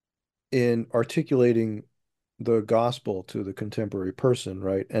articulating the gospel to the contemporary person,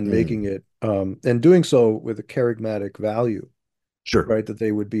 right, and mm. making it and doing so with a charismatic value, Sure. right, that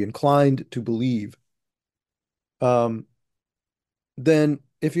they would be inclined to believe. Um, then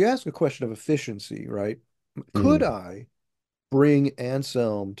if you ask a question of efficiency, right, could Mm, I bring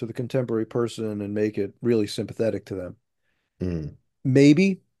Anselm to the contemporary person and make it really sympathetic to them? mm,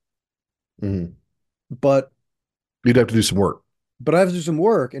 Maybe, mm. but You'd have to do some work. I have to do some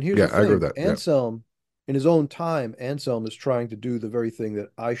work. And here's Yeah, the I agree with thing, that. Yeah, Anselm, in his own time, Anselm is trying to do the very thing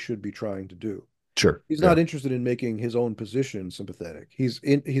that I should be trying to do. sure. He's Yeah, not interested in making his own position sympathetic. He's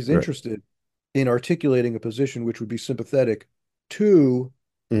right. interested in articulating a position which would be sympathetic to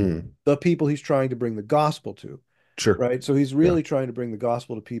Mm, the people he's trying to bring the gospel to, sure. right? So he's Yeah. really trying to bring the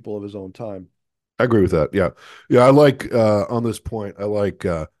gospel to people of his own time. I agree with that. Yeah. Yeah. I like, on this point, I like,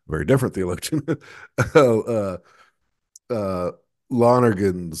 very different theologian, uh, uh,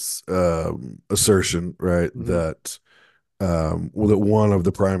 Lonergan's, assertion, right, Hmm. well, that one of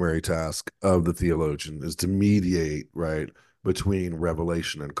the primary tasks of the theologian is to mediate, right, between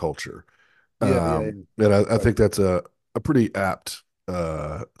revelation and culture. Yeah, yeah, yeah. And I Right, think that's a pretty apt,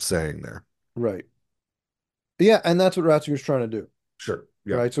 saying there. right. Yeah, and that's what Ratzinger's trying to do, Sure.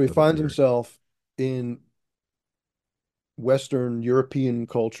 Yeah. right? So he I think finds you're right. himself in Western European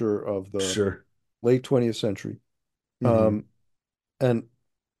culture of the Sure. late 20th century. Hmm. Um, and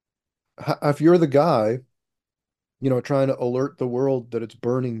if you're the guy, trying to alert the world that it's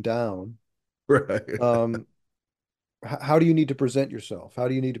burning down, Right. um, how do you need to present yourself? How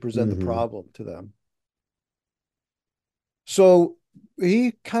do you need to present the Hmm. problem to them? So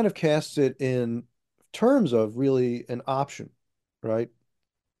he kind of casts it in terms of really an option, right?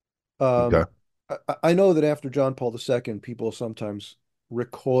 Okay. Um, I know that after John Paul II, people sometimes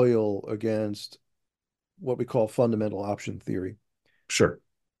recoil against what we call fundamental option theory. Sure.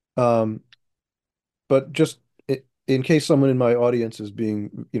 Um, but just in case someone in my audience is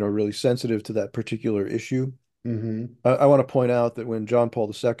being, really sensitive to that particular issue, Hmm. I want to point out that when John Paul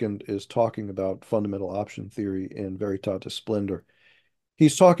II is talking about fundamental option theory in Veritatis Splendor,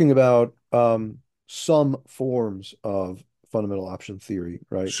 he's talking about some forms of fundamental option theory,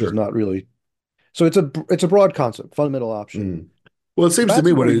 right? He's Sure. not really. So it's a broad concept, fundamental option. Mm. Well, it seems to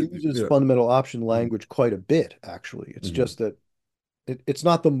me what Ratzinger it, uses yeah. fundamental option Mm, language quite a bit, actually. It's mhm. just that it's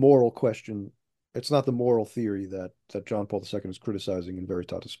not the moral question. It's not the moral theory that John Paul II is criticizing in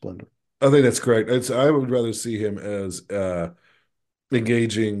Veritatis Splendor. I think that's correct. I would rather see him as,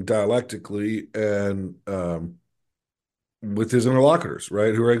 engaging dialectically and with his interlocutors,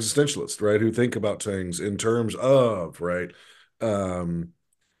 right, who are existentialists, right, who think about things in terms of, right, um,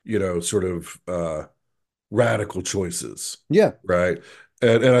 sort of radical choices, Yeah, right,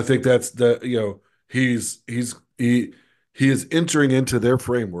 and I think that's the he is entering into their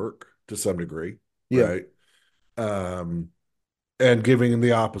framework to some degree, yeah. right, um, and giving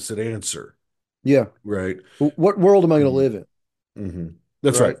the opposite answer, Yeah. right. What world am I going to Mm-hmm. live in? Mm-hmm.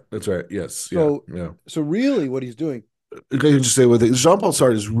 That's right. Right. That's right. Yes. Yeah. So, Yeah. so really what he's doing, I can just say with it, Jean Paul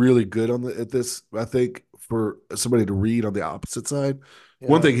Sartre is really good on at this. I think for somebody to read on the opposite side,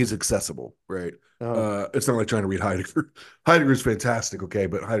 one uh, thing he's accessible, right? uh, It's not like trying to read Heidegger. Heidegger is fantastic, okay,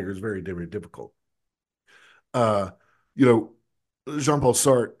 but Heidegger is very, very difficult. Uh, you know, Jean Paul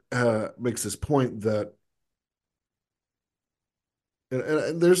Sartre makes this point that,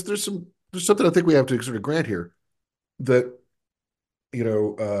 and there's something I think we have to sort of grant here that you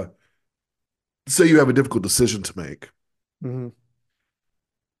know, say you have a difficult decision to make, mhm,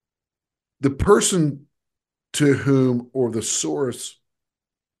 the person to whom or the source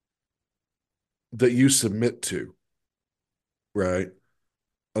that you submit to, right?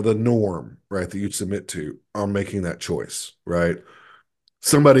 The norm, right, that you submit to on making that choice, right?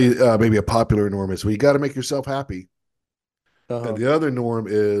 Somebody, maybe a popular norm is, well, you got to make yourself happy. And uh-huh, the other norm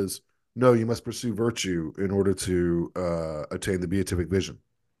is, no, you must pursue virtue in order to attain the beatific vision.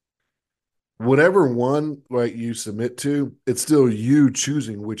 Whatever one, right, you submit to, it's still you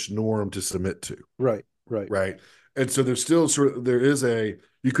choosing which norm to submit to, right, right, right? And so there's still there is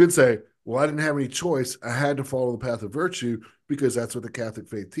you could say, well, I didn't have any choice. I had to follow the path of virtue because that's what the Catholic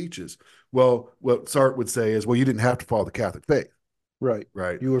faith teaches. Well, what Sartre would say is, well, you didn't have to follow the Catholic faith, right.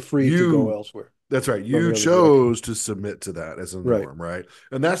 right? You were free to go You, elsewhere, that's right. go in You the other direction. chose to submit to that as a Right. norm, right?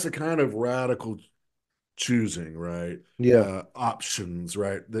 And that's the kind of radical choosing, right? Yeah. Options,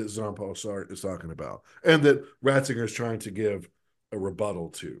 right? That Jean Paul Sartre is talking about, and that Ratzinger is trying to give a rebuttal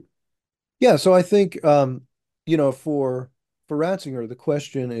to. Yeah. So I think, for Ratzinger, the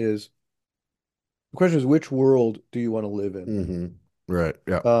question is which world do you want to live in? Mm-hmm. Right.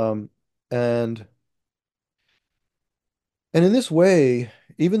 Yeah. Um, and and in this way,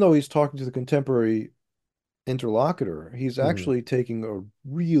 even though he's talking to the contemporary interlocutor, he's Mm-hmm. actually taking a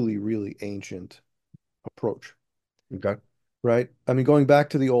really, really ancient approach, Okay. right? I mean, going back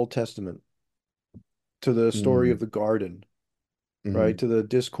to the Old Testament, to the story Mm-hmm. of the garden, Mm-hmm. right? To the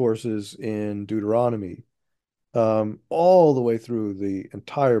discourses in Deuteronomy, all the way through the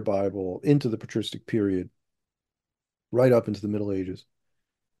entire Bible into the patristic period, right up into the Middle Ages.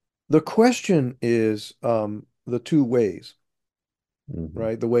 The question is the two ways, Mm-hmm.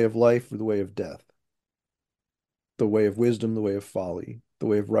 right? The way of life or the way of death, the way of wisdom, the way of folly, the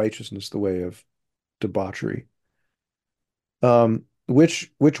way of righteousness, the way of debauchery.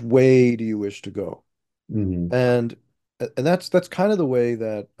 Which way do you wish to go? Mm-hmm. And and that's kind of the way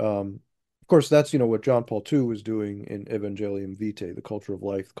that of course that's what John Paul II was doing in Evangelium Vitae, the culture of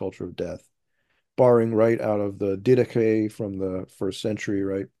life, the culture of death, borrowing right out of the Didache from the first century,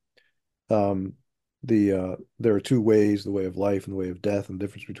 right? Um, there are two ways, the way of life and the way of death, and the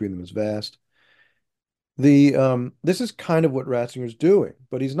difference between them is vast. This is kind of what Ratzinger's doing,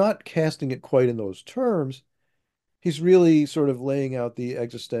 but he's not casting it quite in those terms. He's really sort of laying out the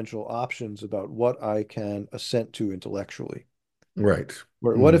existential options about what I can assent to intellectually. Right.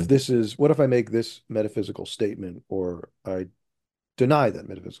 Or Mm-hmm. what if I make this metaphysical statement or I deny that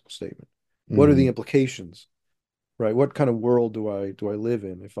metaphysical statement? What are the Mm-hmm. implications, right? What kind of world do I live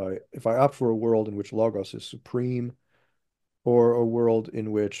in if I opt for a world in which logos is supreme or a world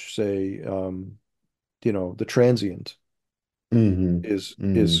in which, say, the transient Mm-hmm. is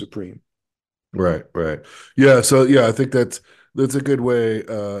Mm-hmm. supreme? Right. Right. Yeah. So yeah, I think that's a good way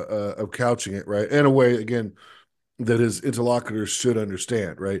of couching it, right? And a way again that his interlocutors should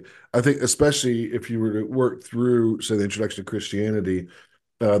understand, right? I think especially if you were to work through, say, the introduction to Christianity,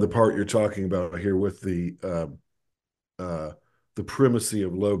 the part you're talking about here with uh, the primacy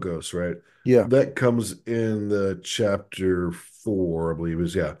of logos, right? Yeah, That comes in the chapter 4, I believe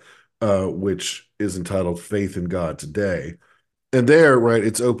is, yeah, which is entitled "Faith in God Today." And there, right,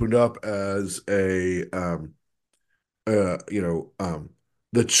 it's opened up as a you know,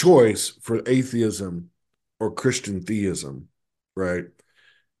 the choice for atheism or Christian theism, right,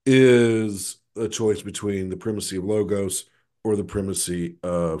 is a choice between the primacy of logos or the primacy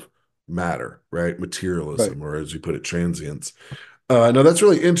of matter, right? right. Materialism, or as you put it, transience. Now that's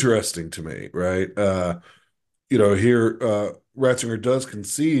really interesting to me, right? Here Ratzinger does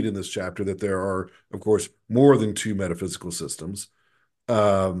concede in this chapter that there are, of course, more than two metaphysical systems,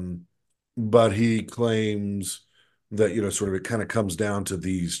 um, but he claims that sort of it kind of comes down to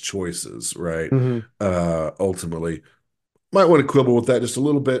these choices, right? Hmm. Ultimately, might want to quibble with that just a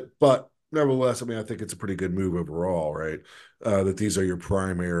little bit, but nevertheless, I mean, I think it's a pretty good move overall, right? That these are your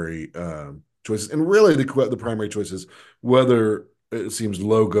primary choices, and really the primary choices, whether it seems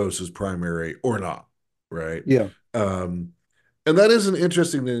logos is primary or not, right? Yeah. Um, and that is an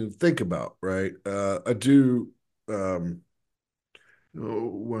interesting thing to think about, right? I do. Um,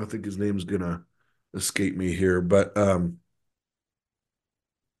 well, I think his name's gonna escape me here, but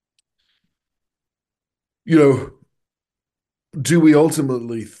you know, do we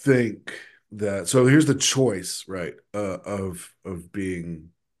ultimately think that? So here's the choice, right? Of being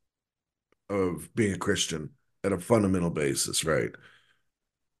a Christian at a fundamental basis, right?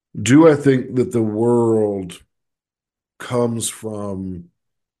 Do I think that the world comes from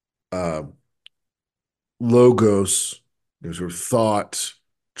uh, logos, sort of thought,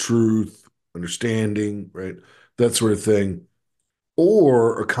 truth, understanding, right? That sort of thing,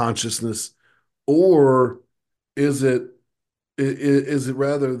 or a consciousness, or is it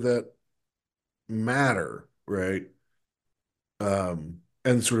rather that matter, right?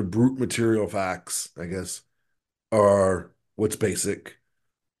 And sort of brute material facts, I guess, are what's basic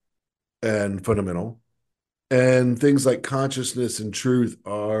and fundamental, and things like consciousness and truth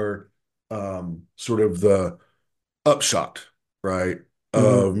are sort of the upshot, right,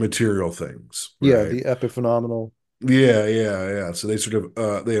 Hmm. of material things, Yeah, right? the epiphenomenal. Yeah, yeah, yeah. So they sort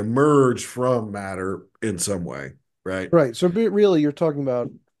of they emerge from matter in some way, right? Right. So really, you're talking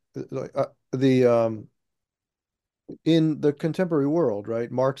about like the in the contemporary world,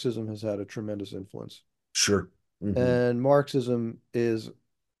 right? Marxism has had a tremendous influence, Sure. and Marxism is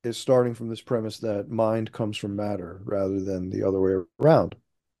starting from this premise that mind comes from matter rather than the other way around.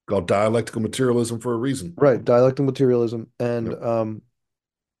 Called dialectical materialism for a reason. Right. Dialectical materialism, Yep.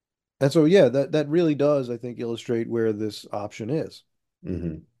 and so yeah, that really does, I think, illustrate where this option is.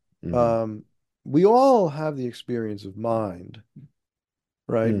 hmm hmm Um, we all have the experience of mind,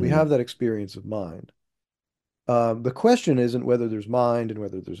 right? We have hmm that experience of mind. The question isn't whether there's mind and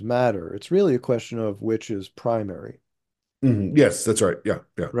whether there's matter. It's really a question of which is primary, Yes, that's right. Yeah,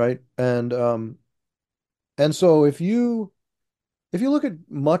 yeah. right? And so if you look at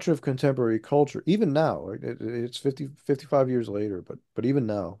much of contemporary culture, even now, right, it's 55 years later, but even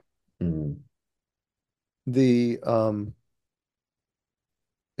now, hmm the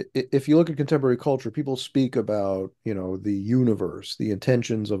if you look at contemporary culture, people speak about, the universe, the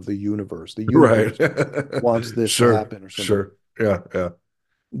intentions of the universe. The Right. universe wants this to Sure, happen or something. sure. Yeah, yeah.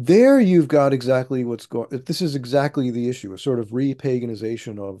 There you've got exactly what's going. This is exactly the issue, a sort of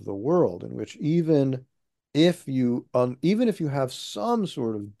repaganization of the world, in which even if you have some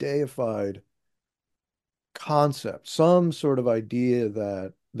sort of deified concept, some sort of idea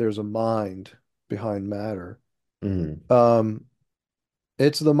that there's a mind behind matter, hmm um,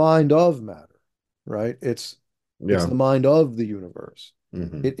 it's the mind of matter, right? It's Yeah. the mind of the universe.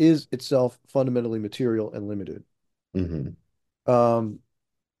 hmm It is itself fundamentally material and limited. hmm Um,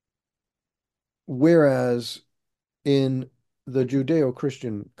 whereas in the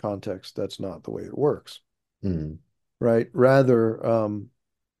Judeo-Christian context, that's not the way it works, hmm right? Rather,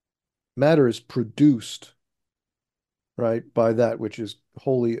 matter is produced, right, by that which is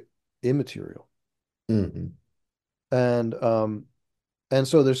wholly immaterial. hmm And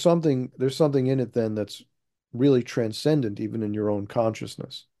so there's something in it then that's really transcendent even in your own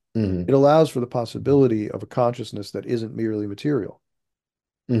consciousness. It hmm allows for the possibility of a consciousness that isn't merely material.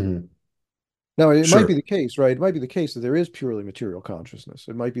 hmm Now, it might be Sure, the case, right? It might be the case that there is purely material consciousness.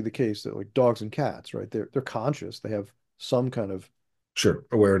 It might be the case that like dogs and cats, right? They're conscious. They have some kind of sure.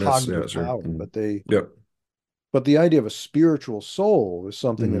 Awareness. Yeah, cognitive sure. power, Yep. but the idea of a spiritual soul is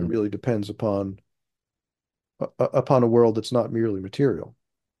something that hmm really depends upon a world that's not merely material.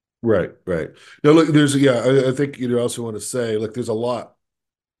 Right, right. Now, look, I think you also want to say, look, there's a lot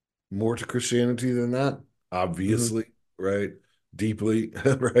more to Christianity than that, Hmm. obviously, right? Deeply,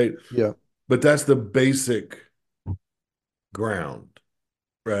 right? Yeah, But that's the basic ground,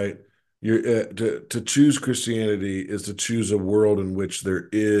 right? To choose Christianity is to choose a world in which there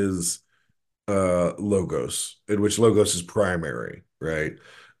is logos, in which logos is primary, right?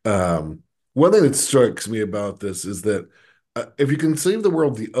 One thing that strikes me about this is that if you conceive the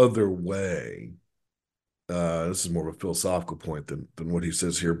world the other way, this is more of a philosophical point than what he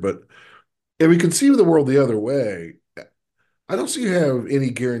says here, but if we conceive the world the other way, I don't see you have any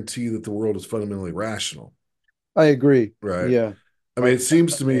guarantee that the world is fundamentally rational, I agree. right? Yeah, I mean, I, it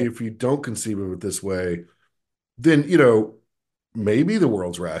seems to me yeah, if you don't conceive of it this way, then maybe the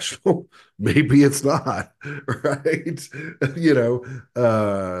world's rational, maybe it's not, right?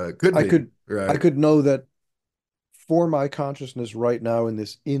 Could I be, could I right? could know that for my consciousness right now in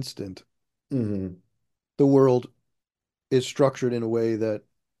this instant, Hmm. the world is structured in a way that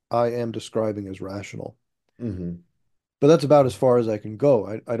I am describing as rational. Hmm. But that's about as far as I can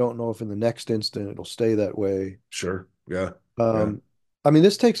go. I don't know if in the next instant it'll stay that way. Sure. Yeah. Yeah. Um, I mean,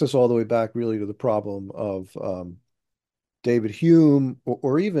 this takes us all the way back really to the problem of David Hume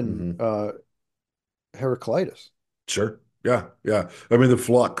or even Hmm. Heraclitus. Sure. Yeah. Yeah. I mean, the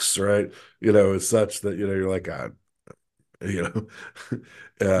flux, right? Is such that, you're like, God, you know,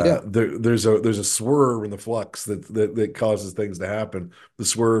 Yeah, there's a swerve in the flux that causes things to happen. The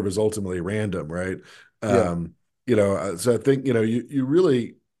swerve is ultimately random, right? yeah, So I think, you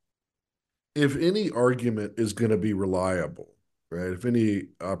really, if any argument is going to be reliable, right? If any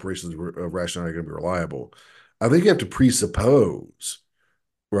operations of rationality are going to be reliable, I think you have to presuppose,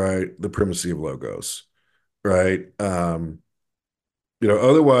 right, the primacy of logos, right?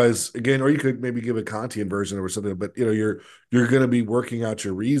 Otherwise, again, or you could maybe give a Kantian version or something, but you're going to be working out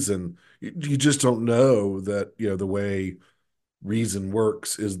your reason. You just don't know that the way reason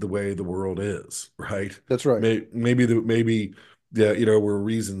works is the way the world is, right? that's right. Maybe yeah, where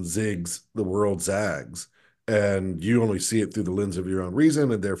reason zigs, the world zags, and you only see it through the lens of your own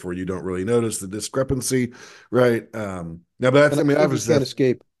reason, and therefore you don't really notice the discrepancy, right? Now, but And that's, I I mean, think you obviously that's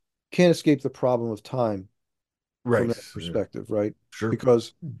can't escape the problem of time from right. that Yeah, perspective, right? sure.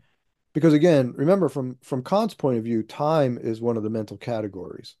 Because because again, remember from Kant's point of view, time is one of the mental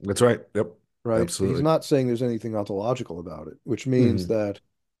categories, That's right. Yep. right? He's Absolutely. not saying there's anything ontological about it, which means Hmm. that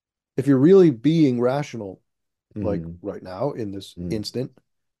if you're really being rational, like Hmm. right now in this Hmm. instant,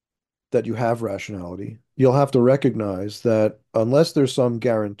 that you have rationality, you'll have to recognize that unless there's some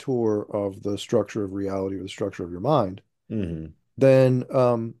guarantor of the structure of reality or the structure of your mind, Hmm. then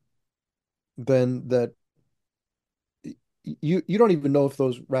that you don't even know if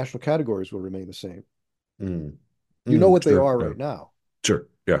those rational categories will remain the same. Hmm. You know Hmm. what they Sure. are Yeah. right now Sure.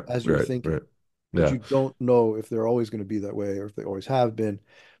 Yeah. as you're Right. Right. thinking, but Yeah. you don't know if they're always going to be that way or if they always have been.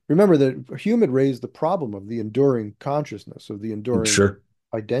 Remember that Hume had raised the problem of the enduring consciousness, of the enduring Sure.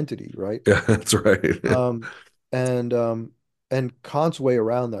 identity, right? Yeah. That's right. Um, and um, and Kant's way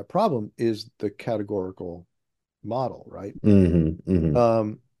around that problem is the categorical model, right? Hmm. Hmm.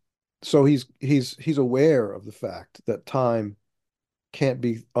 Um, so he's aware of the fact that time can't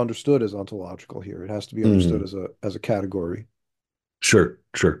be understood as ontological here. It has to be understood Hmm. as a category. Sure.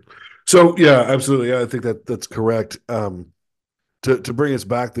 Sure. So yeah, absolutely. Yeah, I think that's correct. To bring us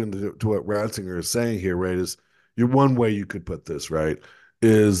back then to what Ratzinger is saying here, right? Is your one way you could put this, right?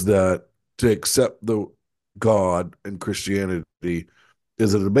 Is that to accept the God and Christianity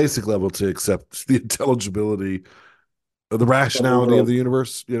is at a basic level to accept the intelligibility of the Of the rationality of world. the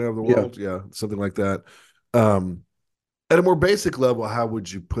universe, of the Yeah. world. Yeah, something like that. Um, at a more basic level, how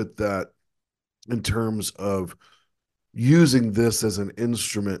would you put that in terms of using this as an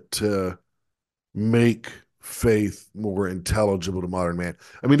instrument to make faith more intelligible to modern man?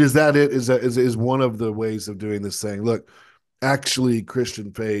 I mean, is that it? Is one of the ways of doing this saying, look, actually,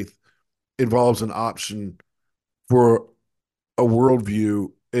 Christian faith involves an option for a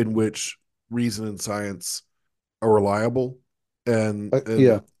worldview in which reason and science are reliable, and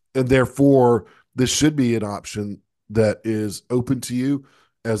Yeah, therefore this should be an option that is open to you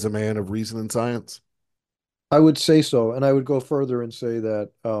as a man of reason and science. I would say so. And I would go further and say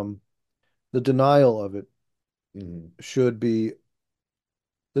that the denial of it Mm-hmm. should be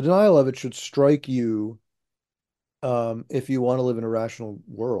the denial of it should strike you if you want to live in a rational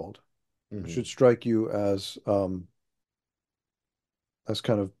world, Mm-hmm. should strike you as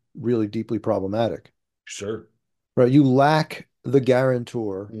kind of really deeply problematic. Sure. Right? You lack the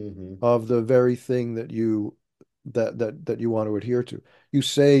guarantor Mm-hmm. of the very thing that you want to adhere to. You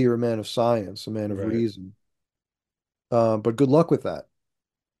say you're a man of science, a man of Right. reason, but good luck with that,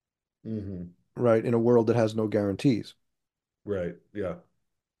 Mm-hmm. right? In a world that has no guarantees. Right. Yeah.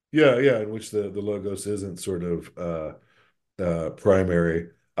 Yeah. Yeah. In which the logos isn't sort of primary.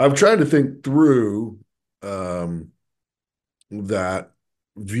 I'm trying to think through um, that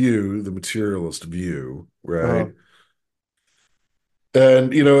view, the materialist view, right? Uh,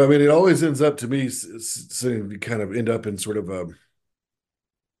 And I mean, it always ends up to me saying you kind of end up in sort of a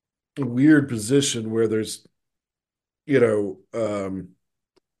weird position where there's you know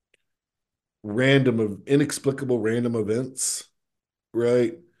random of inexplicable random events,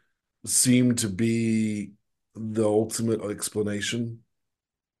 right? Seem to be the ultimate explanation.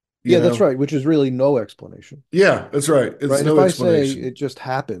 You yeah, that's know, right, which is really no explanation, yeah, that's right. It's right? If no I say explanation, it just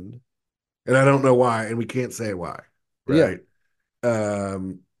happened, and I don't know why, and we can't say why, yeah, right?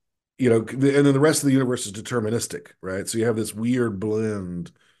 Um, and then the rest of the universe is deterministic, right? So you have this weird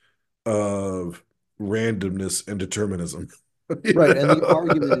blend of randomness and determinism. Right. And the You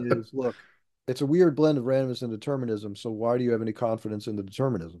argument know? is, look, it's a weird blend of randomness and determinism. So why do you have any confidence in the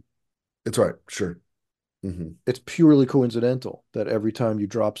determinism? It's right. Sure. It's purely coincidental that every time you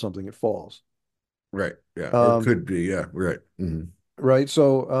drop something, it falls. Right. Yeah. Or Um, could be. Yeah. Right. right.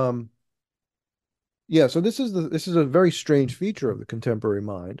 So, yeah. So this is a very strange feature of the contemporary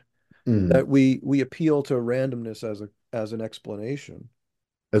mind Mm. that we appeal to randomness as an explanation,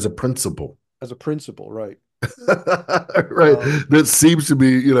 As a principle. as a principle, right? Right. Um, That seems to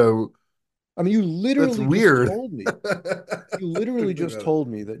be, I mean, that's weird. you literally Thinking just about it. told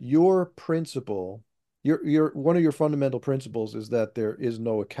me that your principle, your one of your fundamental principles is that there is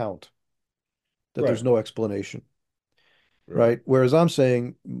no account, that Right. there's no explanation, Right. right? Whereas I'm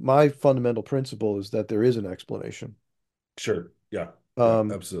saying my fundamental principle is that there is an explanation. Sure. Yeah. Yeah.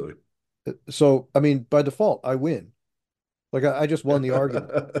 Um, Absolutely. so I mean, by default, I win. Like I just won the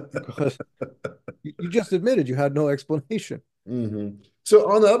argument because you just admitted you had no explanation. So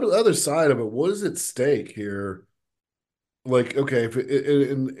on the other side of it, what is at stake here? Like, okay, if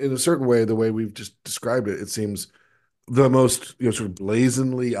in a certain way, the way we've just described it, it seems the most sort of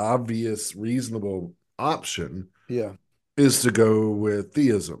blazingly obvious, reasonable option Yeah. is to go with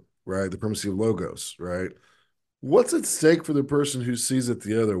theism, right? The primacy of logos, right? What's at stake for the person who sees it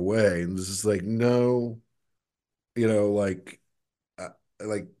the other way and this is like, no, you know, like, uh,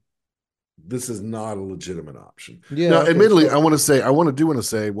 like this is not a legitimate option. Yeah. Now, Okay. admittedly, So do want to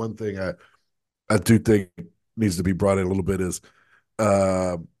say one thing I do think needs to be brought in a little bit is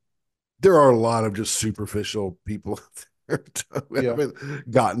uh, there are a lot of just superficial people who yeah.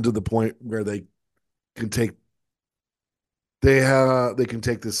 haven't gotten to the point where can take they can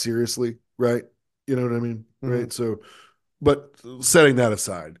take this seriously, right? You know what I mean, Hmm. right? So, but setting that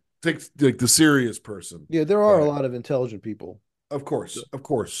aside, take like the serious person, Yeah. There are a right? lot of intelligent people. Of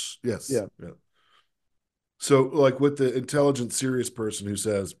course, yes, Yeah. yeah. So, like with the intelligent, serious person who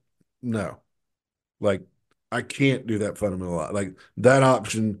says, "No, like I can't do that fundamental, like that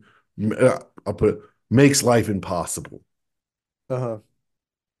option," I'll put it, makes life impossible. Uh-huh.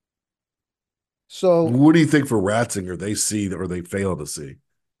 So What do you think for Ratzinger they see or they fail to see?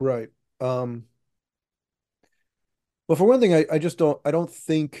 right. Um, well, for one thing, I just don't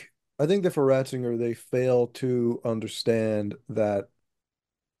think I think that for Ratzinger, they fail to understand that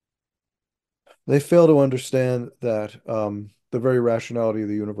the very rationality of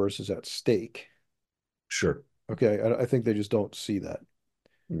the universe is at stake. Sure. Okay, I think they just don't see that.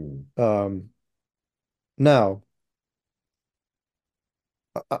 Mm. Um, now,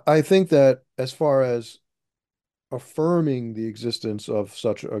 I think that as far as affirming the existence of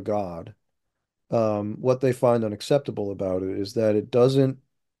such a God, what they find unacceptable about it is that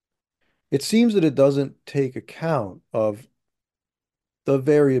it seems that it doesn't take account of the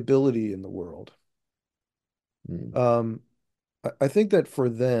variability in the world. Mm. Um, I think that for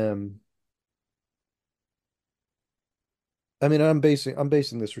them, I mean, I'm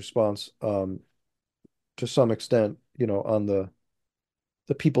basing this response to some extent, on the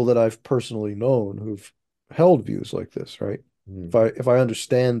people that I've personally known who've held views like this, right? Mm. If I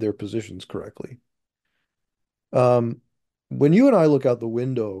understand their positions correctly. Um, when you and I look out the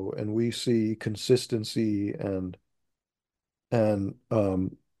window and we see consistency and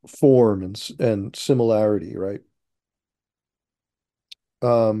form and similarity, right?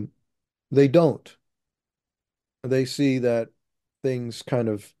 Um, they don't. They see that things kind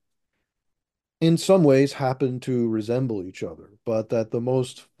of, in some ways, happen to resemble each other, but that the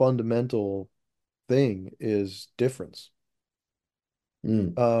most fundamental thing is difference.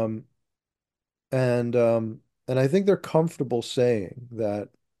 Mm. Um, and I think they're comfortable saying that,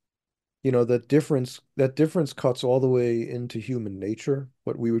 that difference cuts all the way into human nature,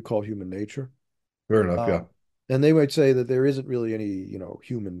 what we would call human nature. Fair enough. Yeah. Um, and they might say that there isn't really any,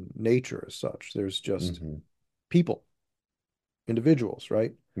 human nature as such. There's just Hmm. people, individuals,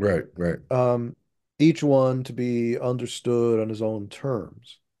 right? Right. Right. Um, each one to be understood on his own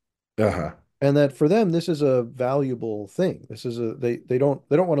terms. Uh huh. And that for them, this is a valuable thing. This is they don't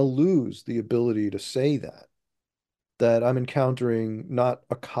want to lose the ability to say that I'm encountering not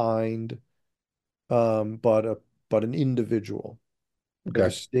a kind, but an individual, a Okay.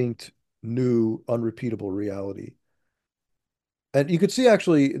 distinct, new, unrepeatable reality. And you could see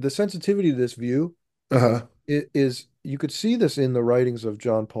actually the sensitivity to this view Uh huh. is you could see this in the writings of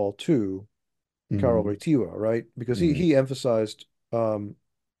John Paul II, Karol Hmm. Wojtyła, right? Because he Hmm. he emphasized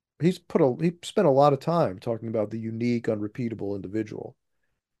he spent a lot of time talking about the unique, unrepeatable individual.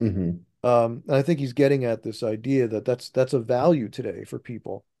 Hmm. And I think he's getting at this idea that that's a value today for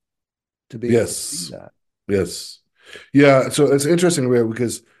people to be able to see Yes. that. Yes. Yeah. So it's interesting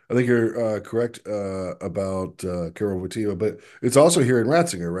because I think you're correct about Carol Wojtyla, but it's also here in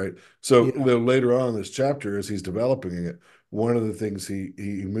Ratzinger, right? So Yeah, later on in this chapter, as he's developing it, one of the things he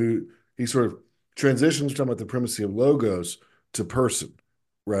sort of transitions from the primacy of logos to person,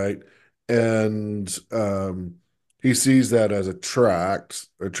 right? And he sees that as a tract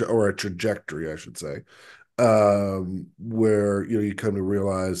or a trajectory, I should say, where you come to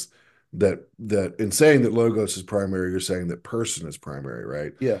realize that in saying that logos is primary, you're saying that person is primary,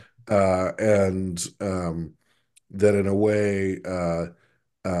 right? yeah, And that in a way that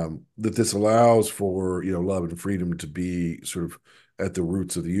this allows for love and freedom to be sort of at the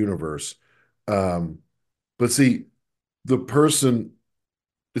roots of the universe. Um, but see, the person,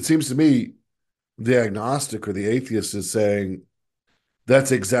 it seems to me, the agnostic or the atheist is saying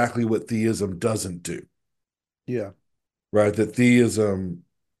that's exactly what theism doesn't do, yeah, right? That theism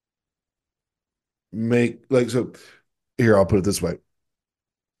make like so here, I'll put it this way.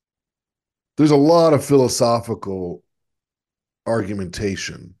 There's a lot of philosophical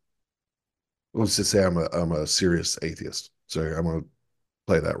argumentation. Let's just say I'm a serious atheist. So I'm gonna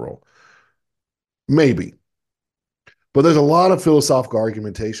play that role. Maybe. But there's a lot of philosophical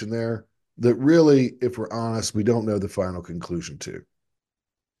argumentation there that really, if we're honest, we don't know the final conclusion to.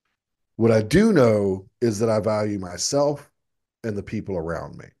 What I do know is that I value myself and the people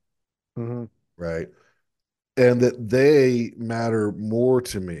around me, hmm right? And that they matter more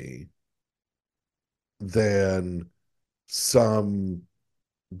to me than some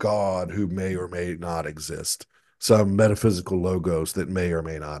God who may or may not exist, some metaphysical logos that may or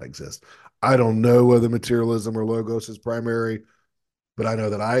may not exist. I don't know whether materialism or logos is primary, but I know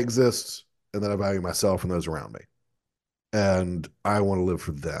that I exist and that I value myself and those around me. And I want to live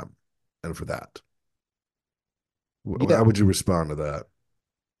for them and for that. yeah, How would you respond to that?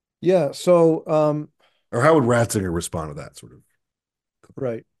 yeah. So, Or how would Ratzinger respond to that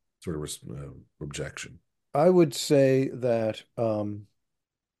right. sort of objection? I would say that, f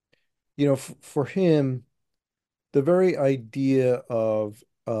for him, the very idea of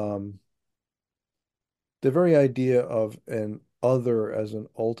an other as an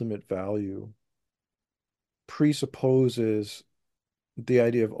ultimate value presupposes the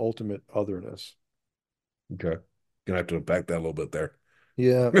idea of ultimate otherness. Okay. Gonna have to unpack that a little bit there.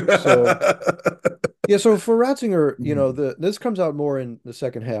 Yeah. So yeah, so for Ratzinger, Mhm. this comes out more in the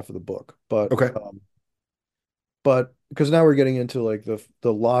second half of the book, Okay. but because now we're getting into like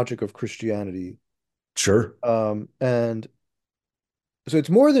the logic of Christianity. Sure. And so it's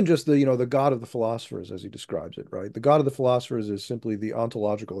more than just the God of the philosophers as he describes it, right? The God of the philosophers is simply the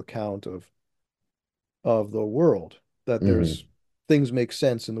ontological account of the world, that Hmm. there's things make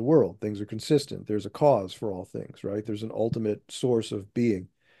sense in the world, things are consistent, there's a cause for all things, right? There's an ultimate source of being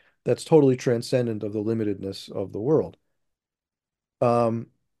that's totally transcendent of the limitedness of the world. Um,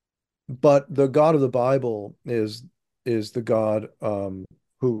 but the God of the Bible is the God who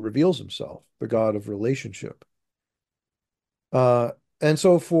reveals himself, the God of relationship. And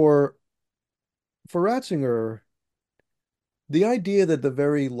so for Ratzinger, the idea that the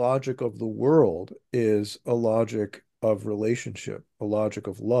very logic of the world is a logic of relationship, a logic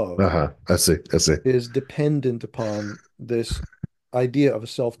of love, Uh-huh. I see. I see. is dependent upon this idea of a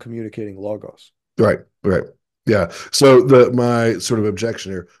self-communicating logos. Right. Right. Yeah. So my sort of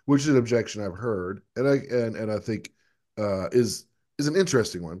objection here, which is an objection I've heard, and I think is an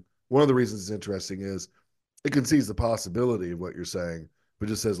interesting one. One of the reasons it's interesting is it concedes the possibility of what you're saying, but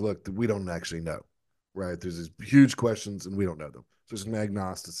just says, look, we don't actually know, right? There's these huge questions and we don't know them. So there's some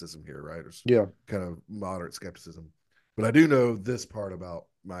agnosticism here, right? There's Yeah. kind of moderate skepticism. But I do know this part about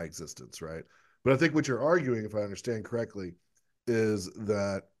my existence, right? But I think what you're arguing, if I understand correctly, is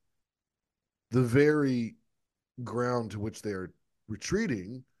that the very ground to which they are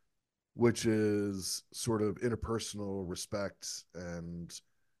retreating, which is sort of interpersonal respect and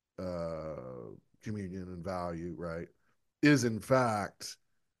communion and value, right, is in fact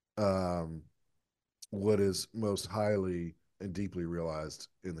um, what is most highly and deeply realized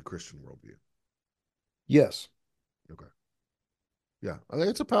in the Christian worldview. Yes. Okay. Yeah. I think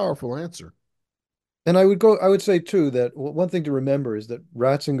it's a powerful answer. And I would say too that one thing to remember is that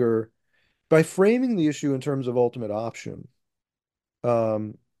Ratzinger, by framing the issue in terms of ultimate option,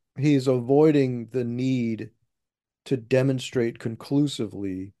 um, he's avoiding the need to demonstrate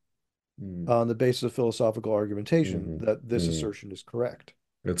conclusively Mm. on the basis of philosophical argumentation Mm-hmm. that this Mm-hmm. assertion is correct,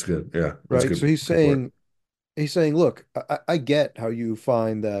 That's good. Yeah. That's right? So good. Good point. he's saying, look, I get how you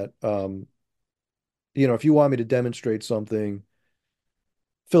find that, if you want me to demonstrate something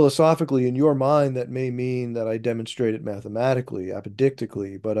philosophically in your mind, that may mean that I demonstrate it mathematically,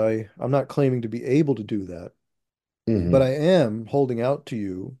 apodictically, but I'm not claiming to be able to do that. But Mm-hmm. I am holding out to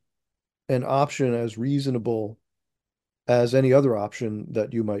you an option as reasonable as any other option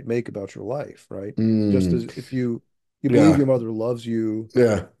that you might make about your life, right? Just Mm, as if you believe yeah, your mother loves you,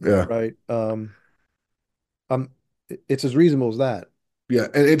 yeah, yeah, right? Um, it's as reasonable as that. yeah.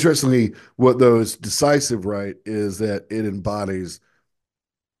 And interestingly, what those decisive right is that it embodies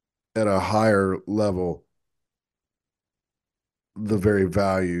at a higher level the very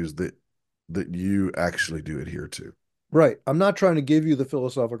values that you actually do adhere to. Right. I'm not trying to give you the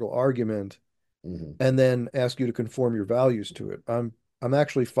philosophical argument Hmm. and then ask you to conform your values to it. I'm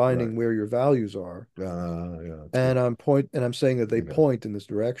actually Right. finding where your values are, Yeah, that's and good. I'm saying that they Okay. point in this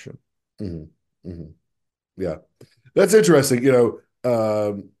direction. Hmm. Hmm. Yeah, that's interesting.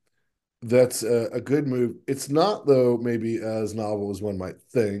 That's a good move. It's not though maybe as novel as one might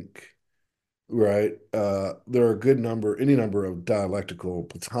think. Right. There are a good number, any number of dialectical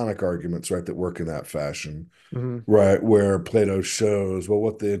Platonic arguments, right, that work in that fashion, Hmm. right, where Plato shows, well,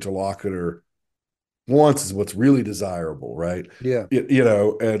 what the interlocutor wants is what's really desirable, right? Yeah.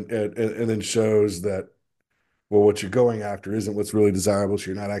 And then shows that, well, what you're going after isn't what's really desirable, so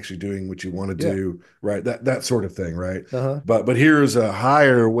you're not actually doing what you want to Yeah. do, right? That sort of thing, right? Uh-huh. But here's a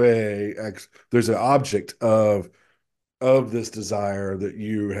higher way. There's an object of this desire that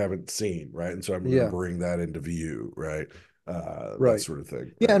you haven't seen, right? And so I'm going to Yeah. bring that into view, right? That Right. sort of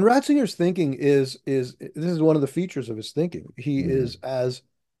thing, Yeah, right? and Ratzinger's thinking is this is one of the features of his thinking. He is Hmm. as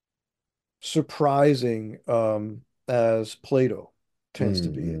surprising as Plato tends to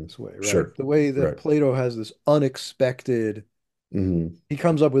be in Hmm. this way, right? Sure, The way that right. Plato has this unexpected, Hmm. he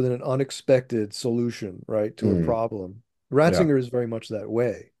comes up with an unexpected solution, right, to a Hmm. problem. Yeah. Ratzinger is very much that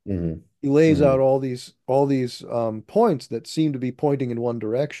way. Hmm. He lays Hmm. out all these points that seem to be pointing in one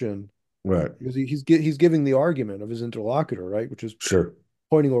direction Right. because he's giving the argument of his interlocutor, right, which is Sure.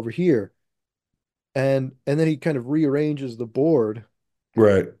 pointing over here, and then he kind of rearranges the board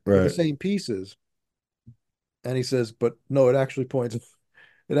Right. with the Right. same pieces, and he says, "But no, it actually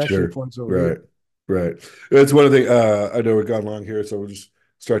Sure. points over Right. here." Right. It's one of the I know we've gone long here, so we'll just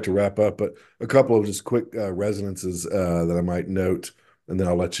start to wrap up, but a couple of just quick resonances that I might note, and then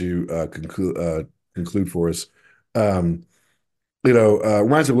I'll let you conclude for us. Um,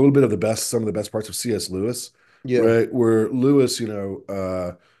 reminds me a little bit of some of the best parts of C.S. Lewis, Yeah. right? Where Lewis,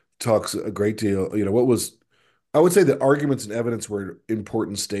 talks a great deal. I would say that arguments and evidence were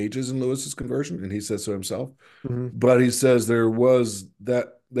important stages in Lewis's conversion, and he says so himself. Hmm. But he says there was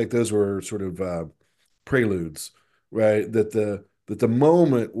that, like those were sort of preludes, right? That the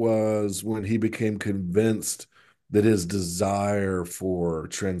moment was when he became convinced that his desire for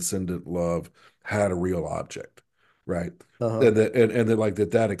transcendent love had a real object, right? Uh-huh. And that like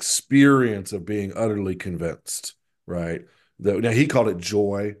that experience of being utterly convinced, right? That now he called it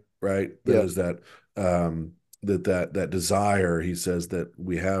joy, right? That Yeah. is um that desire he says that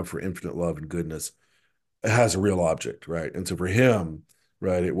we have for infinite love and goodness has a real object, right? And so for him,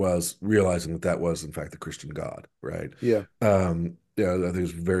 right, it was realizing that was in fact the Christian God, right? Yeah. Yeah, I think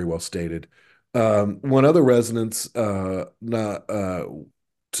it's very well stated. One other resonance, not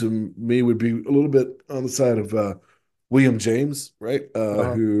to me, would be a little bit on the side of William James, right,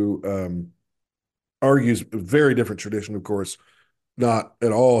 Uh-huh. who argues a very different tradition, of course, not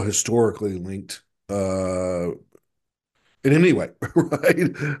at all historically linked in any way,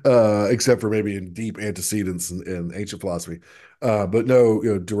 right? Except for maybe in deep antecedents in ancient philosophy, but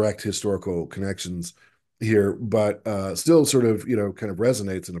no, direct historical connections here. But still, sort of, kind of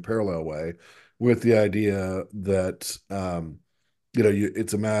resonates in a parallel way with the idea that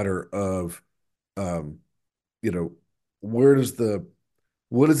it's a matter of um, you know, where does the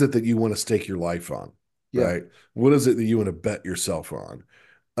what is it that you want to stake your life on, Yeah. right? What is it that you want to bet yourself on?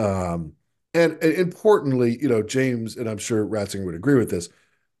 Um, and importantly, James, and I'm sure Ratzinger would agree with this,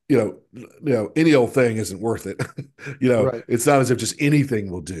 any old thing isn't worth it. Right. It's not as if just anything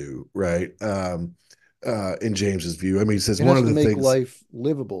will do, right? In James's view. I mean, he says It one has of to the make things, life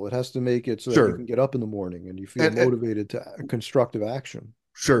livable. It has to make it so that you sure, can get up in the morning and you feel and motivated to constructive action.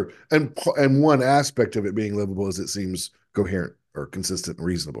 sure, and one aspect of it being livable is it seems coherent or consistent and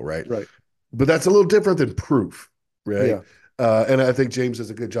reasonable, right? Right. But that's a little different than proof, right? Yeah. And I think James does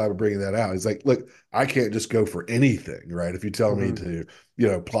a good job of bringing that out. He's like, look, I can't just go for anything, right? If you tell me Hmm.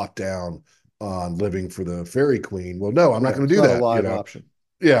 to, plot down on living for the fairy queen, well, no, I'm not Yeah. going to It's do not a that, live option.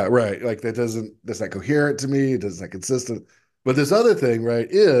 Yeah, right. Like that's not coherent to me. It doesn't consistent. But this other thing, right,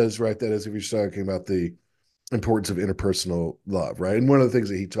 is right. That is, if you're talking about the importance of interpersonal love, right? And one of the things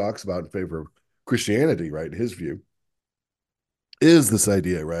that he talks about in favor of Christianity, right, in his view, is this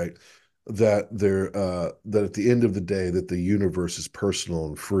idea, right, that at the end of the day, that the universe is personal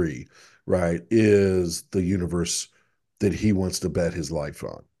and free, right, is the universe that he wants to bet his life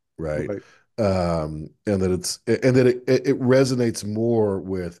on, right? Right. And that it resonates more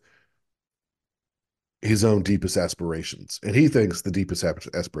with his own deepest aspirations, and he thinks the deepest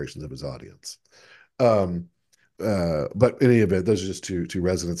aspirations of his audience. Um, but in any event, those are just two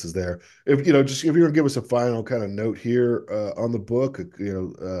resonances there. If you know, just if you're gonna give us a final kind of note here on the book,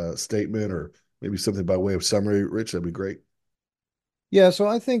 statement or maybe something by way of summary, Rich, that'd be great. Yeah, so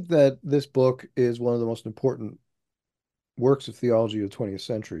I think that this book is one of the most important works of theology of the 20th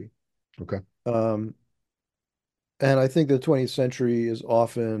century. Okay. Um, and I think the 20th century is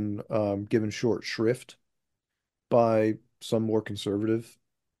often given short shrift by some more conservative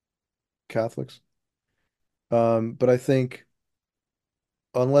Catholics. But I think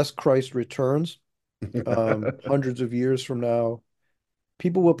unless Christ returns, hundreds of years from now,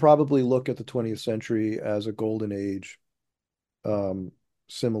 people will probably look at the 20th century as a golden age, um,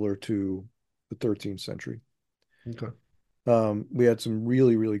 similar to the 13th century. Okay. We had some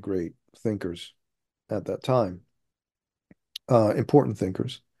really, really great thinkers at that time, important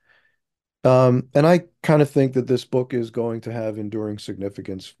thinkers. And I kind of think that this book is going to have enduring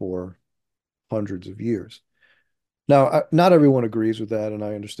significance for hundreds of years. Now, not everyone agrees with that, and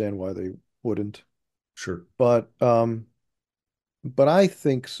I understand why they wouldn't, Sure. but I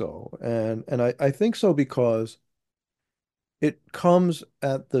think so, and I think so because it comes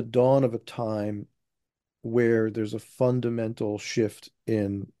at the dawn of a time where there's a fundamental shift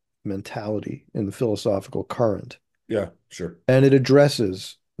in mentality in the philosophical current, Yeah, sure. and it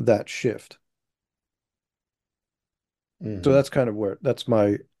addresses that shift. So Hmm. that's kind of where that's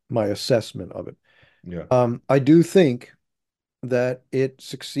my assessment of it. Yeah, I do think that it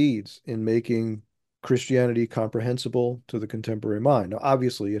succeeds in making Christianity comprehensible to the contemporary mind. Now,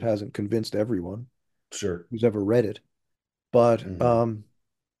 obviously, it hasn't convinced everyone sure. who's ever read it, but Hmm.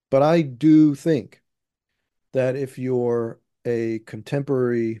 I do think that if you're a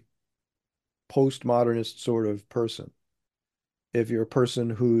contemporary postmodernist sort of person, if you're a person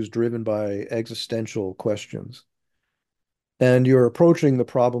who's driven by existential questions, and you're approaching the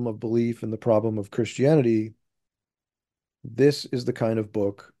problem of belief and the problem of Christianity, this is the kind of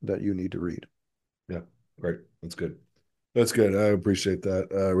book that you need to read. Yeah, great. That's good. That's good. I appreciate that,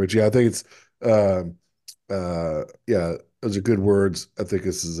 Richie. I think it's, um, yeah, those are good words. I think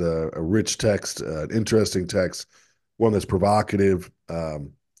this is a rich text, an interesting text, one that's provocative.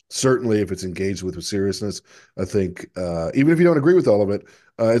 Certainly, if it's engaged with seriousness, I think even if you don't agree with all of it,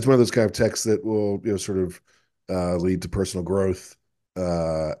 it's one of those kind of texts that will, sort of lead to personal growth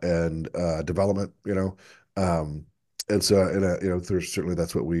and development. And so, there's certainly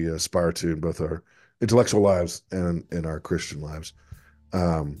that's what we aspire to in both our intellectual lives and in our Christian lives.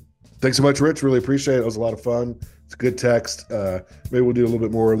 Um, Thanks so much, Rich. Really appreciate it. It was a lot of fun. It's a good text. Maybe we'll do a little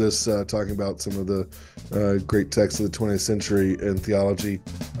bit more of this, talking about some of the great texts of the 20th century in theology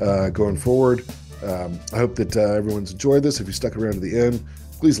going forward. I hope that everyone's enjoyed this. If you stuck around to the end,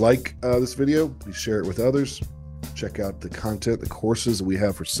 please like this video. Please share it with others. Check out the content, the courses that we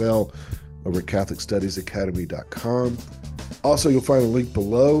have for sale over at CatholicStudiesAcademy.com. Also, you'll find a link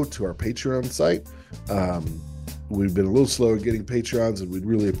below to our Patreon site. We've been a little slow at getting Patreons, and we'd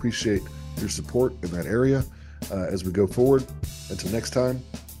really appreciate your support in that area as we go forward. Until next time,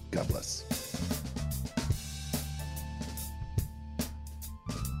 God bless.